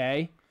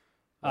 4K.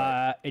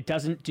 Right. It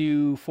doesn't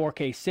do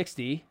 4K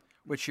 60,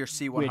 which your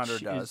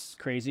C100 does. Is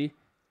crazy.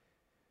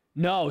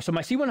 No, so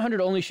my C100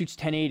 only shoots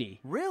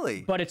 1080.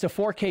 Really? But it's a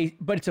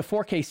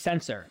 4K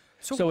sensor.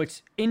 So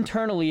it's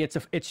internally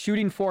it's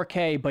shooting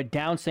 4K but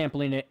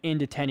downsampling it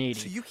into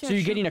 1080. So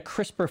you're getting a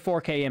crisper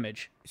 4K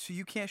image. So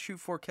you can't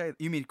shoot 4K.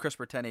 You mean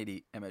crisper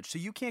 1080 image. So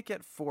you can't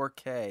get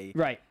 4K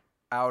right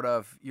out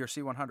of your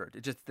C100.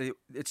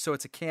 It's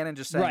a Canon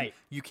just saying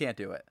you can't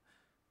do it.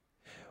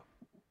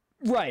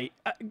 Right,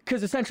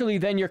 because essentially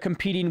then you're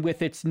competing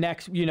with its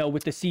next,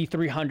 with the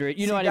C300.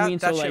 You know what that, I mean?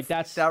 That So shit,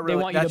 like that really,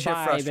 they want you that to shit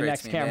buy the frustrates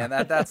next me, camera.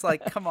 man. That's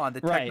like, come on, the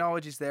Right.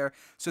 technology's there.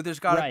 So there's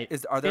got to,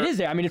 Right. are there? It is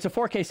there. I mean, it's a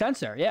 4K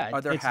sensor. Yeah, Are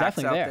there it's hacks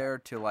definitely out there. there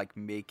to like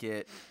make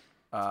it?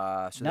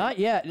 So Not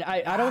yet.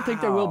 I don't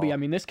think there will be. Wow. I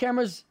mean, this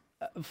camera's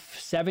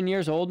 7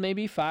 years old,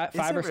 maybe five Is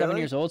or it 7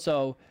 really? years old.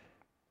 So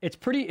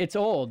it's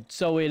old.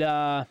 So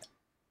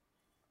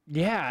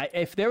yeah,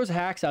 if there was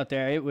hacks out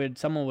there,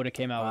 someone would have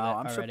came out Wow, with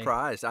I'm it already.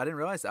 surprised. I didn't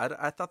realize that.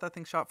 I thought that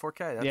thing shot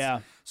 4K. That's, Yeah.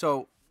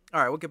 So,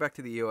 all right, we'll get back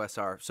to the EOS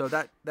R. So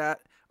that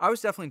I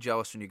was definitely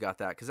jealous when you got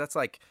that because that's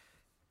like,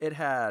 it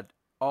had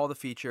all the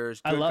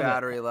features, I good love it.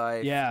 battery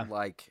life. Yeah.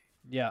 Like,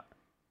 Yeah.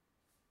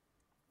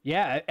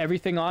 Yeah,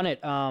 everything on it.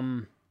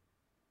 I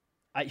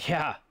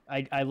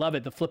love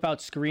it. The flip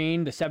out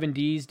screen, the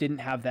 7Ds didn't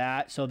have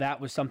that, so that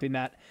was something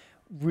that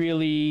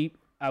really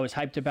I was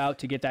hyped about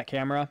to get that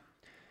camera.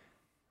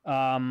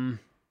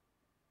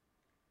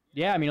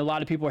 Yeah, I mean, a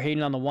lot of people are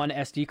hating on the one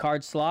SD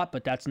card slot,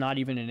 but that's not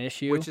even an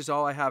issue. which is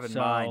all I have in So-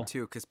 mind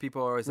too, because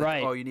people are always like,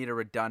 Right. "Oh, you need a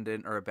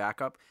redundant or a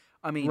backup."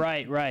 I mean,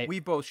 Right. we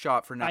both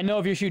shot for. I know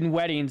if you're shooting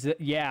weddings,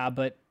 yeah,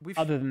 but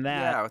other than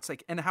that, yeah, it's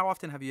like, and how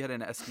often have you had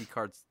an SD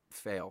card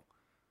fail,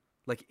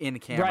 like in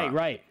camera?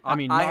 right. I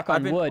mean, knock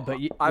on wood, but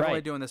I've only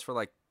right. doing this for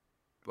like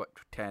what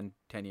 10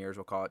 years,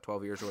 we'll call it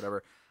 12 years or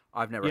whatever.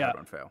 I've never Yeah. had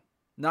one fail.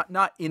 Not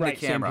in Right,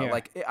 the same camera. here.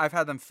 Like I've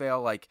had them fail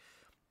like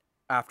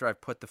after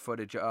I've put the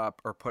footage up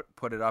or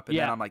put it up, and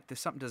then Yeah. I'm like, this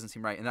something doesn't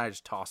seem right, and then I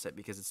just toss it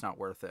because it's not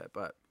worth it.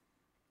 But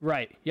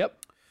Right.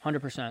 Yep.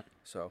 100%.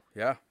 so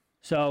yeah,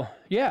 So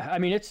yeah, I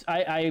mean,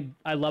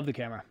 I love the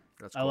camera.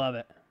 that's I cool. love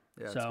it.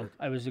 Yeah, it's So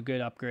good. it was a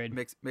good upgrade.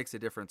 Makes a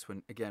difference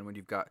when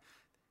you've got.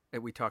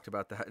 We talked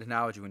about that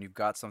analogy when you've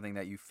got something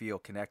that you feel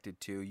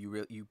connected to.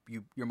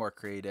 You're more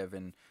creative,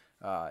 and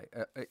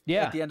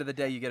Yeah. at the end of the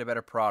day, you get a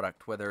better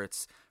product, whether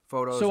it's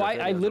photos. So or I videos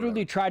or literally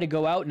whatever. try to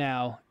go out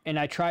now and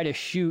I try to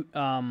shoot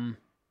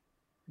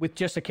with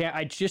just a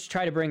I just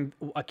try to bring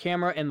a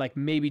camera and like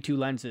maybe 2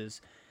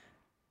 lenses.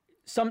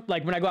 Some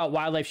like when I go out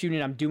wildlife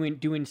shooting, I'm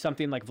doing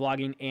something like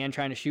vlogging and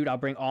trying to shoot. I'll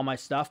bring all my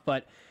stuff,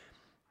 but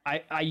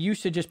I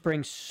used to just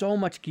bring so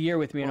much gear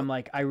with me, and I'm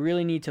like, I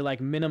really need to like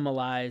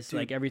minimalize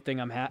like everything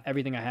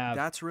everything I have.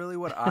 That's really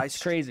what I.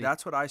 It's crazy.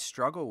 That's what I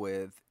struggle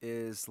with.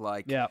 Is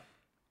like, Yeah.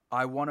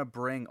 I want to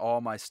bring all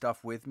my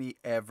stuff with me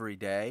every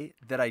day.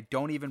 That I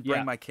don't even bring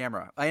Yeah. my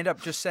camera. I end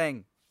up just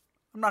saying,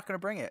 I'm not going to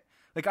bring it.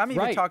 Like I'm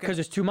even Right, talking because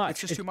it's too much.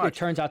 It's just too It much.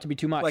 turns out to be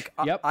too much. Like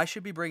Yep. I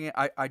should be bringing.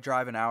 I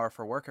drive an hour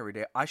for work every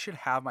day. I should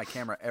have my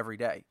camera every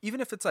day, even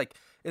if it's like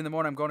in the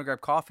morning I'm going to grab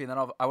coffee, and then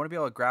I want to be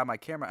able to grab my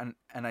camera,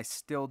 and I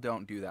still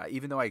don't do that,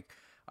 even though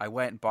I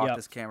went and bought Yep.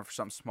 this camera for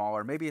something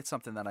smaller. Maybe it's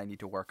something that I need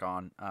to work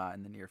on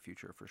in the near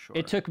future for sure.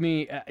 It took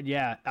me,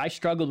 I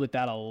struggled with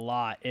that a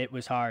lot. It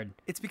was hard.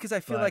 It's because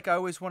I feel but- like I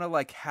always want to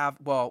like have.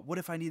 Well, what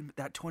if I need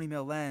that 20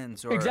 mil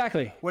lens? Or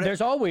Exactly. What if-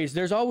 There's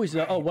always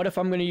oh, what if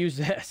I'm going to use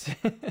this?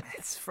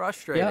 it's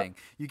frustrating.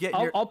 You get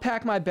your. I'll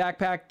pack my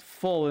backpack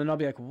full and I'll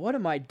be like, what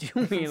am I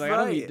doing? Like, I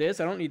don't need Right. this.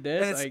 I don't need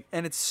this.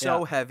 And it's so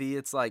yeah. heavy.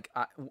 It's like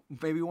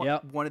maybe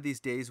Yep. one of these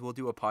days we'll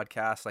do a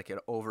podcast like an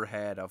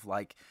overhead of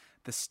like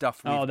the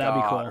stuff we've that'd be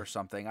got cool. or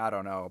something. I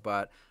don't know,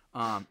 but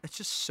it's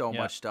just so Yeah.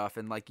 much stuff,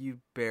 and like you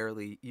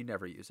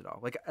never use it all.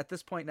 Like at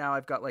this point now,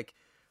 I've got like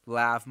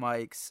lav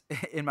mics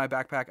in my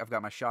backpack. I've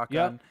got my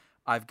shotgun. Yep.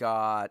 I've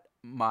got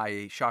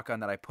my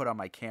shotgun that I put on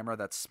my camera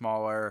that's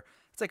smaller.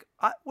 It's like,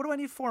 what do I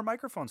need 4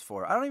 microphones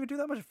for? I don't even do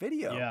that much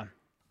video.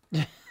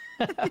 Yeah.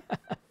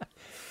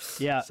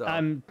 Yeah. So-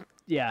 I'm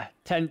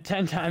 10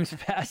 times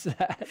past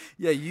that.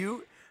 Yeah,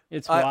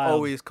 It's I wild.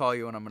 always call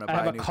you when I'm gonna buy I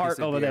have a a new cart piece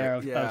of over gear. there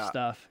of Yeah.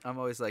 stuff. I'm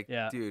always like,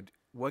 Yeah. dude,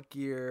 what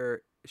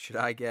gear should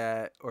I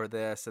get or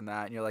this and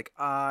that? And you're like,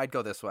 I'd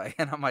go this way.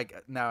 And I'm like,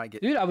 now I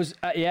get. Dude, I was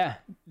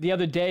the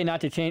other day,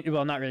 not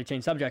really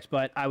change subjects,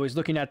 but I was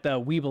looking at the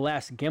Weeble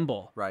S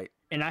gimbal, Right.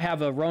 and I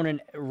have a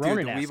Ronin S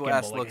Weeble S gimbal,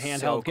 like a looks handheld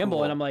so gimbal,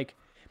 cool. and I'm like,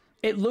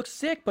 it looks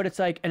sick, but it's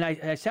like, and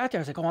I sat there,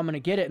 I was like, oh, I'm gonna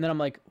get it, and then I'm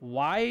like,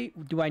 why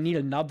do I need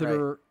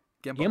another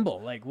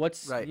gimbal? Like,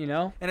 what's Right.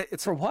 And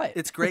it's for what?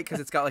 It's great because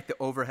it's got like the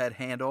overhead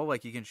handle,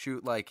 like you can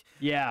shoot like.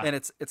 Yeah. And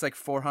it's like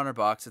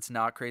 $400. It's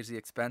not crazy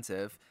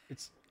expensive.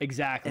 It's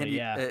exactly And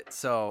yeah.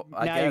 so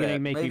I Now get you're gonna it.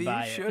 make me Maybe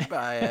buy you it. should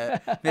buy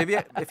it. Maybe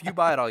if you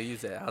buy it, I'll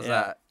use it. How's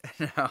Yeah.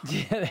 that? No.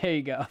 Yeah, there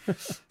you go.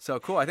 So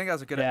cool. I think that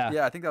was a good. Yeah.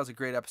 Yeah, I think that was a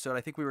great episode.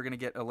 I think we were gonna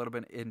get a little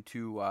bit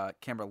into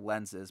camera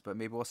lenses, but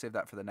maybe we'll save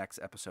that for the next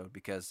episode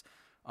because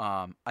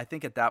I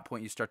think at that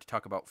point you start to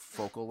talk about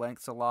focal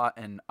lengths a lot,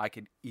 and I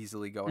could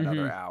easily go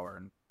another hour,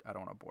 and I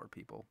don't want to bore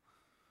people.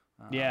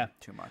 Yeah.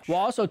 Too much. Well,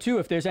 also too,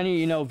 if there's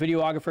any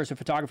videographers or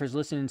photographers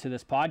listening to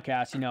this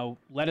podcast,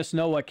 let us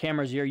know what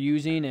cameras you're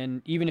using,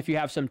 and even if you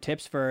have some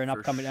tips for an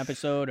upcoming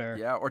episode or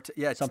yeah, or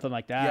something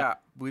like that. Yeah,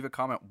 leave a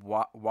comment.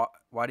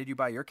 Why did you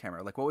buy your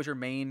camera? Like, what was your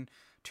main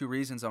 2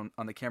 reasons on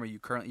the camera you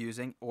currently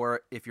using,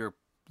 or if you're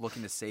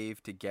looking to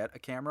save to get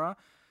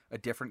a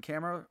different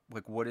camera,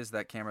 like what is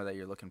that camera that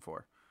you're looking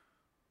for?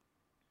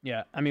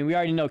 Yeah, I mean, we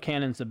already know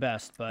Canon's the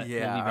best, but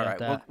Yeah, we'll leave it all at right.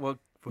 that. We'll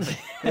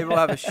maybe we'll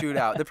have a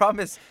shootout. The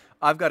problem is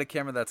I've got a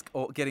camera that's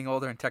getting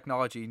older in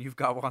technology, and you've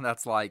got one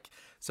that's like,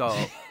 so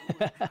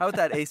how about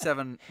that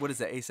A7, what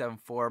is it, A7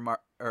 IV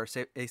Mark, or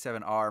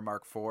A7R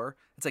Mark IV?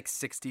 It's like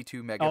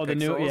 62 megapixels. Oh, the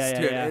new, yeah,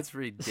 Dude, yeah. it's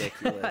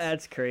ridiculous.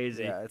 That's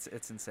crazy. Yeah,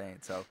 it's insane.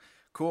 So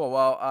cool.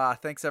 Well,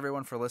 thanks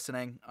everyone for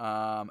listening.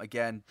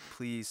 Again,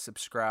 please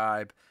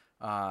subscribe,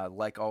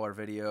 like all our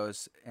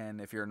videos.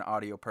 And if you're an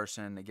audio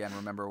person, again,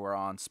 remember we're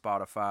on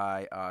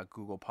Spotify,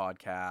 Google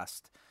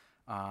Podcast.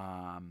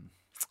 I'm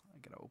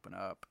going to open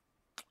up.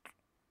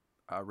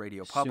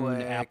 Radio Public,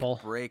 soon Apple.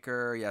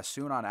 Breaker,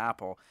 soon on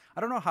Apple. I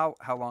don't know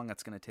how long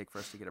that's going to take for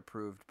us to get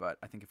approved, but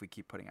I think if we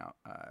keep putting out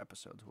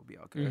episodes, we'll be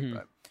all good. Mm-hmm.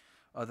 But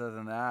other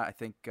than that, I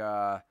think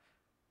I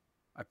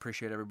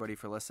appreciate everybody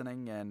for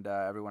listening, and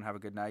everyone have a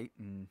good night.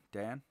 And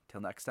Dan,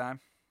 till next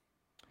time.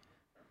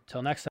 Till next time.